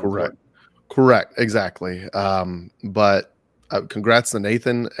more correct. Correct, exactly. But congrats to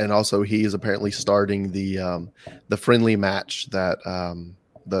Nathan, and also he is apparently starting the friendly match that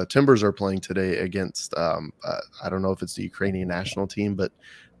the Timbers are playing today against. I don't know if it's the Ukrainian national team, but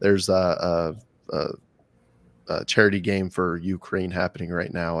there's a charity game for Ukraine happening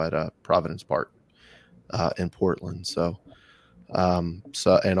right now at Providence Park in Portland. So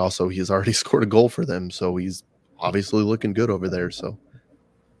and also he's already scored a goal for them, so he's obviously looking good over there. So.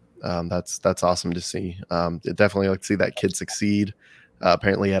 That's awesome to see. Definitely like to see that kid succeed.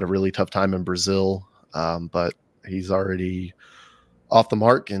 Apparently he had a really tough time in Brazil, but he's already off the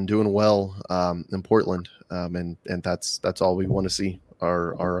mark and doing well in Portland. And that's all we want to see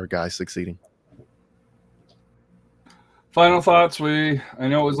are our guys succeeding. Final thoughts. I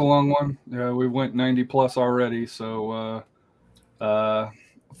know it was a long one. We went 90 plus already. So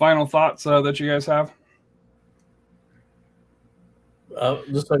final thoughts that you guys have?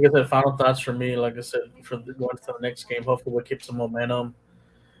 Just like I said, final thoughts for me. Like I said, for going to the next game, hopefully we'll keep some momentum,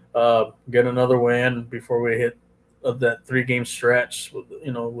 get another win before we hit that 3-game stretch.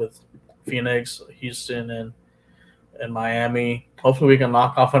 With Phoenix, Houston, and Miami. Hopefully we can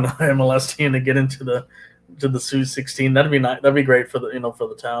knock off another MLS team to get into the Sweet 16. That'd be nice. That'd be great for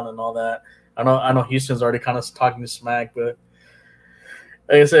the town and all that. I know Houston's already kind of talking smack, but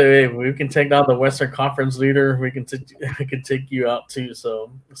like I said, hey, we can take down the Western Conference leader. We can take you out too.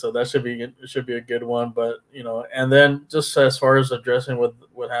 So that should be a good one. But and then just as far as addressing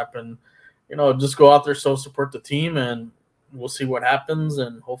what happened, just go out there, support the team, and we'll see what happens.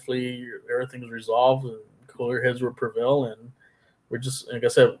 And hopefully everything's resolved and cooler heads will prevail. And we're just, like I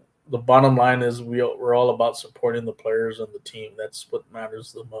said, the bottom line is we're all about supporting the players and the team. That's what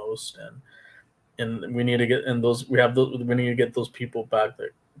matters the most. And we need to get we need to get those people back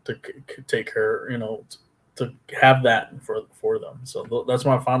there to take care, to have that for them. So that's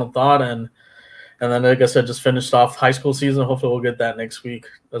my final thought. And then, like I said, just finished off high school season. Hopefully we'll get that next week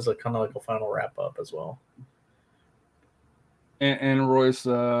as a kind of like a final wrap up as well. And Royce,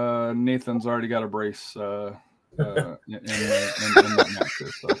 Nathan's already got a brace in that match here,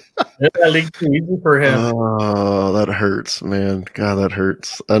 so. Yeah, league too easy for him. Oh, that hurts, man. God, that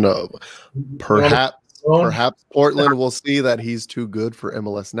hurts. I know. Perhaps Portland will see that he's too good for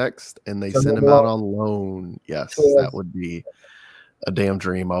MLS Next, and they send him out on loan. Yes, that would be a damn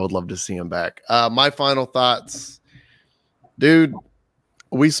dream. I would love to see him back. My final thoughts, dude.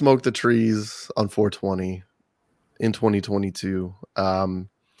 We smoked the trees on 420 in 2022.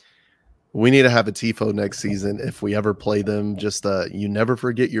 We need to have a TIFO next season if we ever play them. Just you never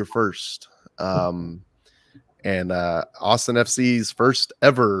forget your first. And Austin FC's first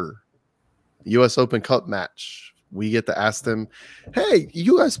ever U.S. Open Cup match. We get to ask them, hey,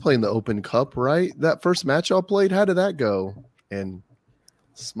 you guys playing the Open Cup, right? That first match y'all played, how did that go? And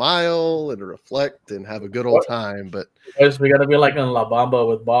smile and reflect and have a good old time. But we got to be like in La Bamba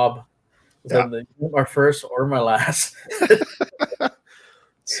with Bob. Yeah. My first or my last.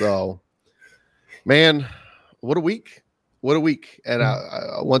 So, man, what a week. What a week. And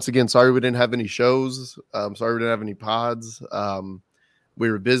once again, sorry we didn't have any shows. Sorry we didn't have any pods.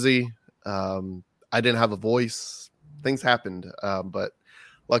 We were busy. I didn't have a voice. Things happened. But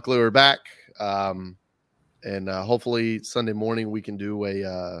luckily we're back. And hopefully Sunday morning we can do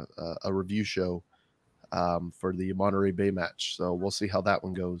a review show for the Monterey Bay match. So we'll see how that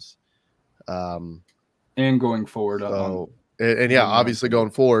one goes. And going forward. Obviously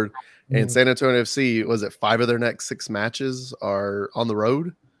going forward. And San Antonio FC, was it 5 of their next 6 matches are on the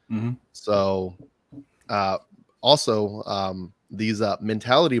road? Mm-hmm. So also these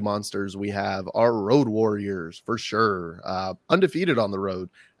mentality monsters we have are road warriors for sure. Undefeated on the road.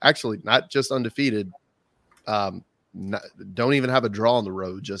 Actually, not just undefeated. Don't even have a draw on the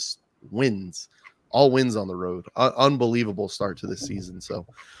road, just wins. All wins on the road. Unbelievable start to this season. So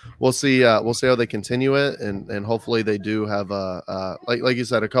we'll see how they continue it, and hopefully they do have like you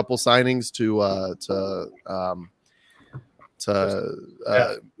said, a couple signings to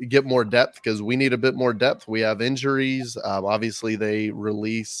get more depth, because we need a bit more depth. We have injuries. Obviously they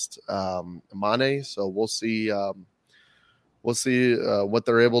released Mane, so we'll see what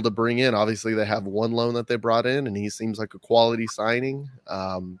they're able to bring in. Obviously, they have one loan that they brought in, and he seems like a quality signing.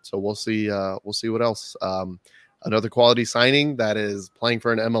 So we'll see what else. Another quality signing that is playing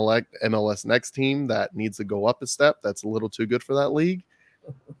for an MLS Next team that needs to go up a step. That's a little too good for that league.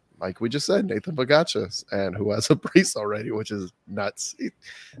 Like we just said, Nathan Bagacha, and who has a brace already, which is nuts.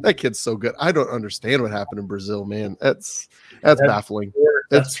 That kid's so good. I don't understand what happened in Brazil, man. That's baffling.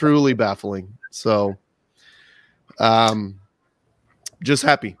 That's truly baffling. So, just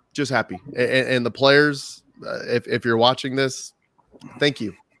happy. And the players, if you're watching this, thank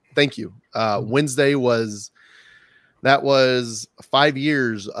you. Wednesday was 5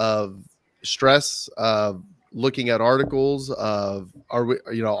 years of stress, of looking at articles of,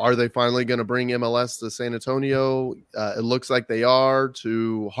 are they finally going to bring MLS to San Antonio? It looks like they are,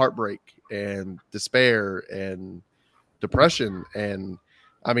 to heartbreak and despair and depression. And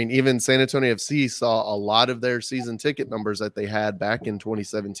I mean, even San Antonio FC saw a lot of their season ticket numbers that they had back in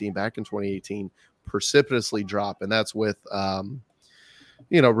 2017, back in 2018, precipitously drop. And that's with,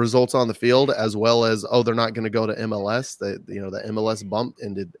 results on the field, as well as, they're not going to go to MLS. The MLS bump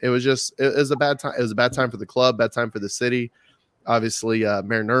ended. It was a bad time. It was a bad time for the club, bad time for the city. Obviously,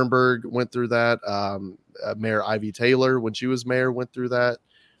 Mayor Nurnberg went through that. Mayor Ivy Taylor, when she was mayor, went through that.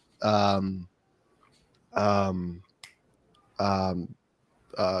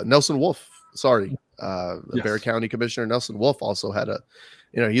 Nelson Wolf, Bexar County Commissioner Nelson Wolf also had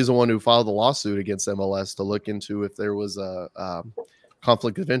he's the one who filed the lawsuit against MLS to look into if there was a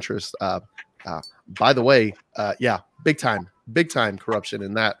conflict of interest. By the way, big time corruption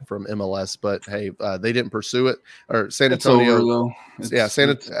in that from MLS, but hey, they didn't pursue it. Or San Antonio,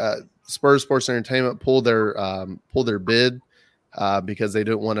 Spurs Sports Entertainment pulled their bid because they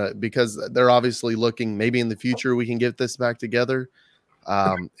didn't want to, because they're obviously looking maybe in the future we can get this back together.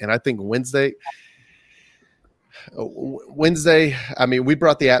 And I think Wednesday, I mean, we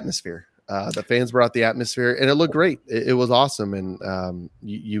brought the atmosphere. The fans brought the atmosphere, and it looked great. It was awesome, and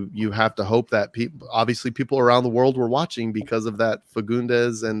you have to hope that people around the world were watching because of that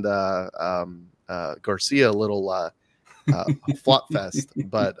Fagundes and Garcia little flop fest.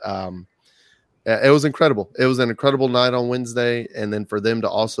 But it was incredible. It was an incredible night on Wednesday, and then for them to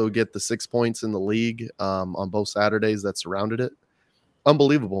also get the 6 points in the league on both Saturdays that surrounded it,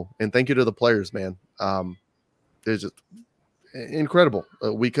 unbelievable. And thank you to the players, man. It's just incredible.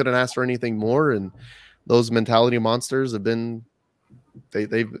 We couldn't ask for anything more, and those mentality monsters have been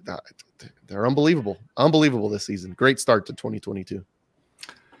they're unbelievable this season. Great start to 2022.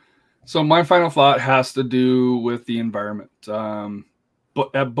 So my final thought has to do with the environment.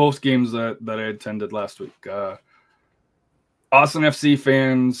 But at both games that I attended last week, Austin FC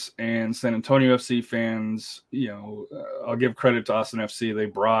fans and San Antonio FC fans, I'll give credit to Austin FC. They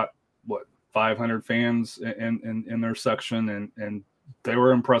brought 500 fans in their section, and they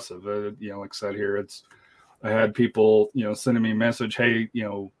were impressive. Like I said here, I had people, sending me a message, hey,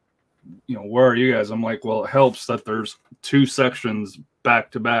 where are you guys? I'm like, well, it helps that there's two sections back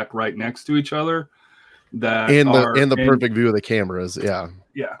to back right next to each other that in the perfect view of the cameras. Yeah,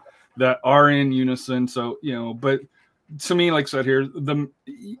 that are in unison. So, but to me, like I said here,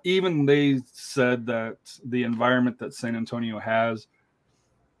 even they said that the environment that San Antonio has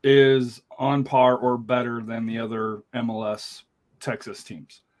is on par or better than the other MLS Texas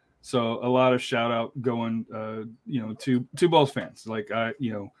teams. So a lot of shout out going, to both fans. Like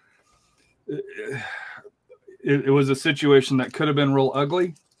it was a situation that could have been real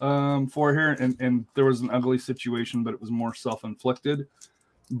ugly for here, and there was an ugly situation, but it was more self-inflicted.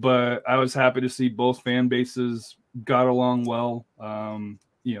 But I was happy to see both fan bases got along well.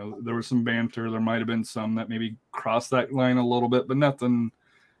 There was some banter. There might have been some that maybe crossed that line a little bit, but nothing.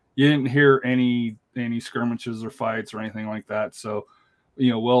 You didn't hear any skirmishes or fights or anything like that. So,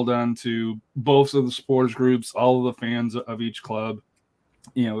 well done to both of the supporters groups, all of the fans of each club.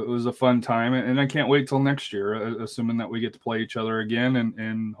 It was a fun time, and I can't wait till next year, assuming that we get to play each other again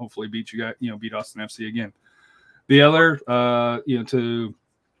and hopefully beat you guys, beat Austin FC again. The other, to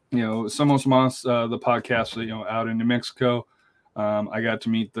Somos Mas, the podcast, out in New Mexico. I got to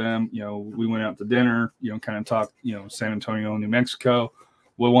meet them. We went out to dinner, kind of talked, San Antonio, New Mexico.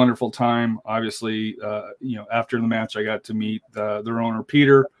 What a wonderful time. Obviously, after the match, I got to meet their owner,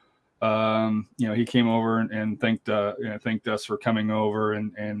 Peter. He came over and thanked us for coming over.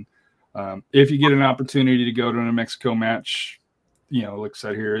 And if you get an opportunity to go to a New Mexico match, like I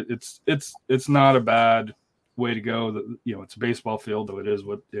said here, it's not a bad way to go. It's a baseball field, though it is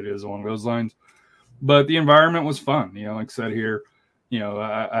what it is along those lines. But the environment was fun. Like I said here,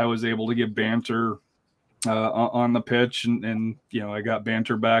 I was able to get banter on the pitch, and I got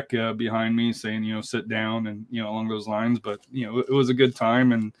banter back behind me saying, sit down and, along those lines. But, it was a good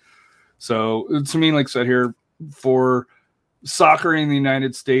time. And so to me, like I said here, for soccer in the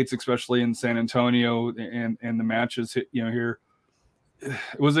United States, especially in San Antonio and the matches, here,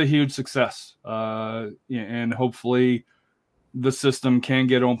 it was a huge success. And hopefully the system can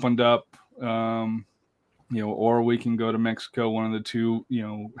get opened up, or we can go to Mexico, one of the two,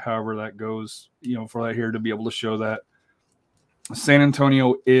 however that goes, for that here to be able to show that San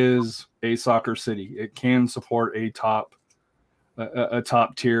Antonio is a soccer city. It can support a top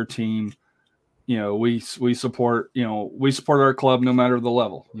tier team. We support, we support our club no matter the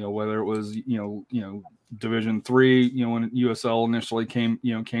level, whether it was, Division III, when USL initially came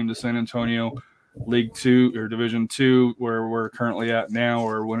to San Antonio, League Two or Division II, where we're currently at now,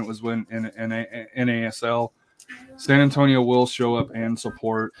 or when it was in NASL, San Antonio will show up and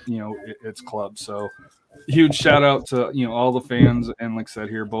support, its club. So huge shout out to, all the fans. And like I said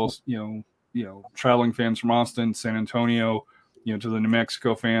here, both, traveling fans from Austin, San Antonio, to the New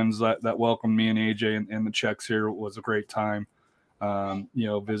Mexico fans that welcomed me and AJ and the Czechs here. Was a great time,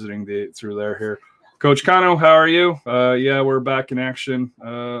 visiting through there here. Coach Cano, how are you? Yeah, we're back in action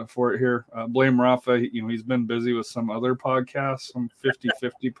for it here. Blame Rafa. He's been busy with some other podcasts, some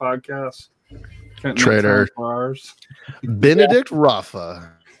 50-50 podcasts. Can't make Traitor. time for ours. Benedict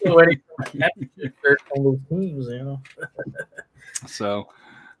Rafa. Waiting for my championship on those teams, So,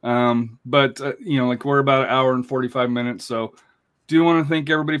 but like we're about an hour and 45 minutes. So, do want to thank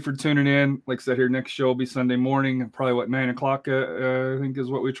everybody for tuning in. Like I said, here next show will be Sunday morning, probably 9:00. I think is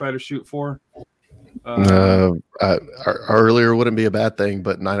what we try to shoot for. Earlier wouldn't be a bad thing,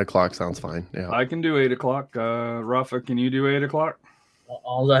 but 9:00 sounds fine. Yeah, I can do 8:00. Rafa, can you do 8:00?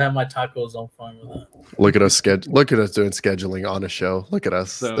 All I have my tacos, I'm fine with that. Look at us Look at us doing scheduling on a show. Look at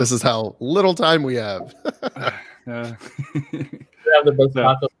us. So, this is how little time we have. We have the best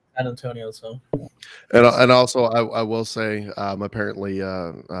tacos in San Antonio, so. And also, I will say, apparently,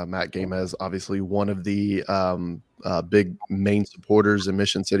 Matt Gamez, obviously one of the big main supporters in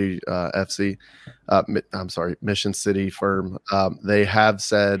Mission City FC. Mission City firm. They have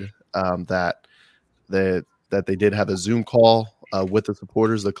said that they did have a Zoom call with the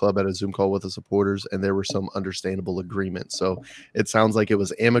supporters. The club had a Zoom call with the supporters, and there were some understandable agreements. So it sounds like it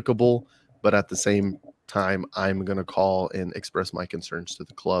was amicable, but at the same time, I'm going to call and express my concerns to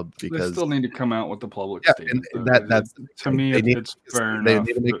the club because they still need to come out with the public statement. That's to me, it's fair they enough.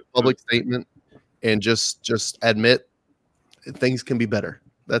 need to make a public statement and just admit things can be better.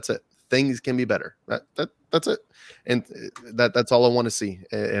 That's it. Things can be better. That's it. And that's all I want to see.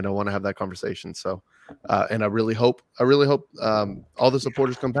 And I want to have that conversation. So, and I really hope all the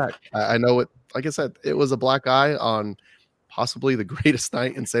supporters come back. I know it, like I said, it was a black eye on possibly the greatest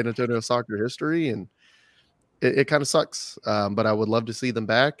night in San Antonio soccer history. And it kind of sucks. But I would love to see them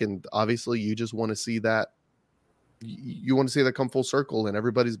back. And obviously you just want to see that. You want to see that come full circle and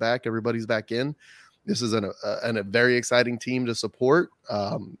everybody's back. Everybody's back in. This is a very exciting team to support.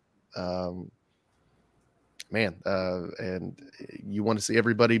 And you want to see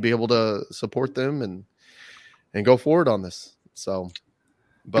everybody be able to support them and go forward on this. So,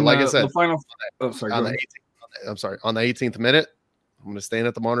 but and like I said, on the 18th minute, I'm going to stand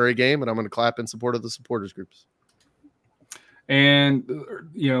at the Monterey game and I'm going to clap in support of the supporters groups. And,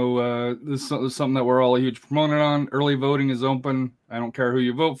 this is something that we're all a huge proponent on. Early voting is open. I don't care who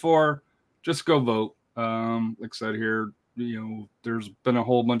you vote for. Just go vote. Like I said here, there's been a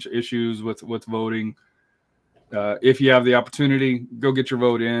whole bunch of issues with voting. If you have the opportunity, go get your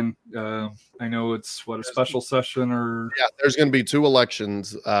vote in. I know it's a special session or. Yeah, there's going to be two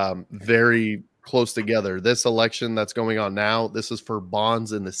elections very close together. This election that's going on now, this is for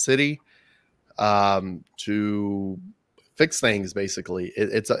bonds in the city to fix things. Basically,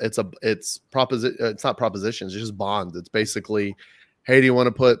 it's not propositions, it's just bonds. It's basically, hey, do you want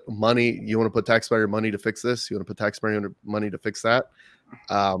to put money? You want to put taxpayer money to fix this? You want to put taxpayer money to fix that?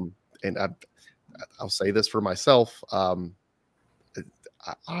 And I'll say this for myself. I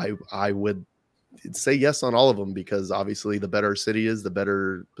would say yes on all of them because obviously the better city is, the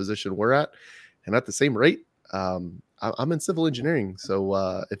better position we're at. And at the same rate, I'm in civil engineering.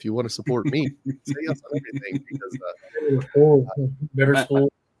 So if you want to support me, say yes on everything because better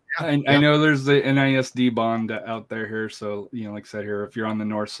school. I know there's the NISD bond out there here. So, like I said here, if you're on the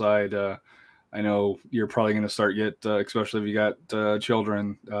north side, I know you're probably going to start get, especially if you got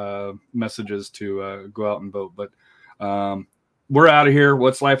children, messages to go out and vote. But we're out of here.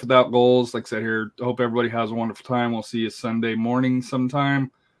 What's life without goals? Like I said here, hope everybody has a wonderful time. We'll see you Sunday morning sometime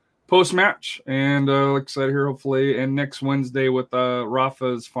post-match. And like I said here, hopefully, and next Wednesday with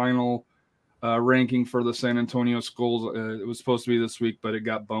Rafa's final ranking for the San Antonio schools. It was supposed to be this week, but it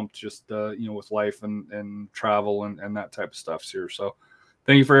got bumped just, with life and travel and that type of stuff here. So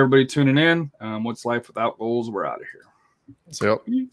thank you for everybody tuning in. What's life without goals? We're out of here. So.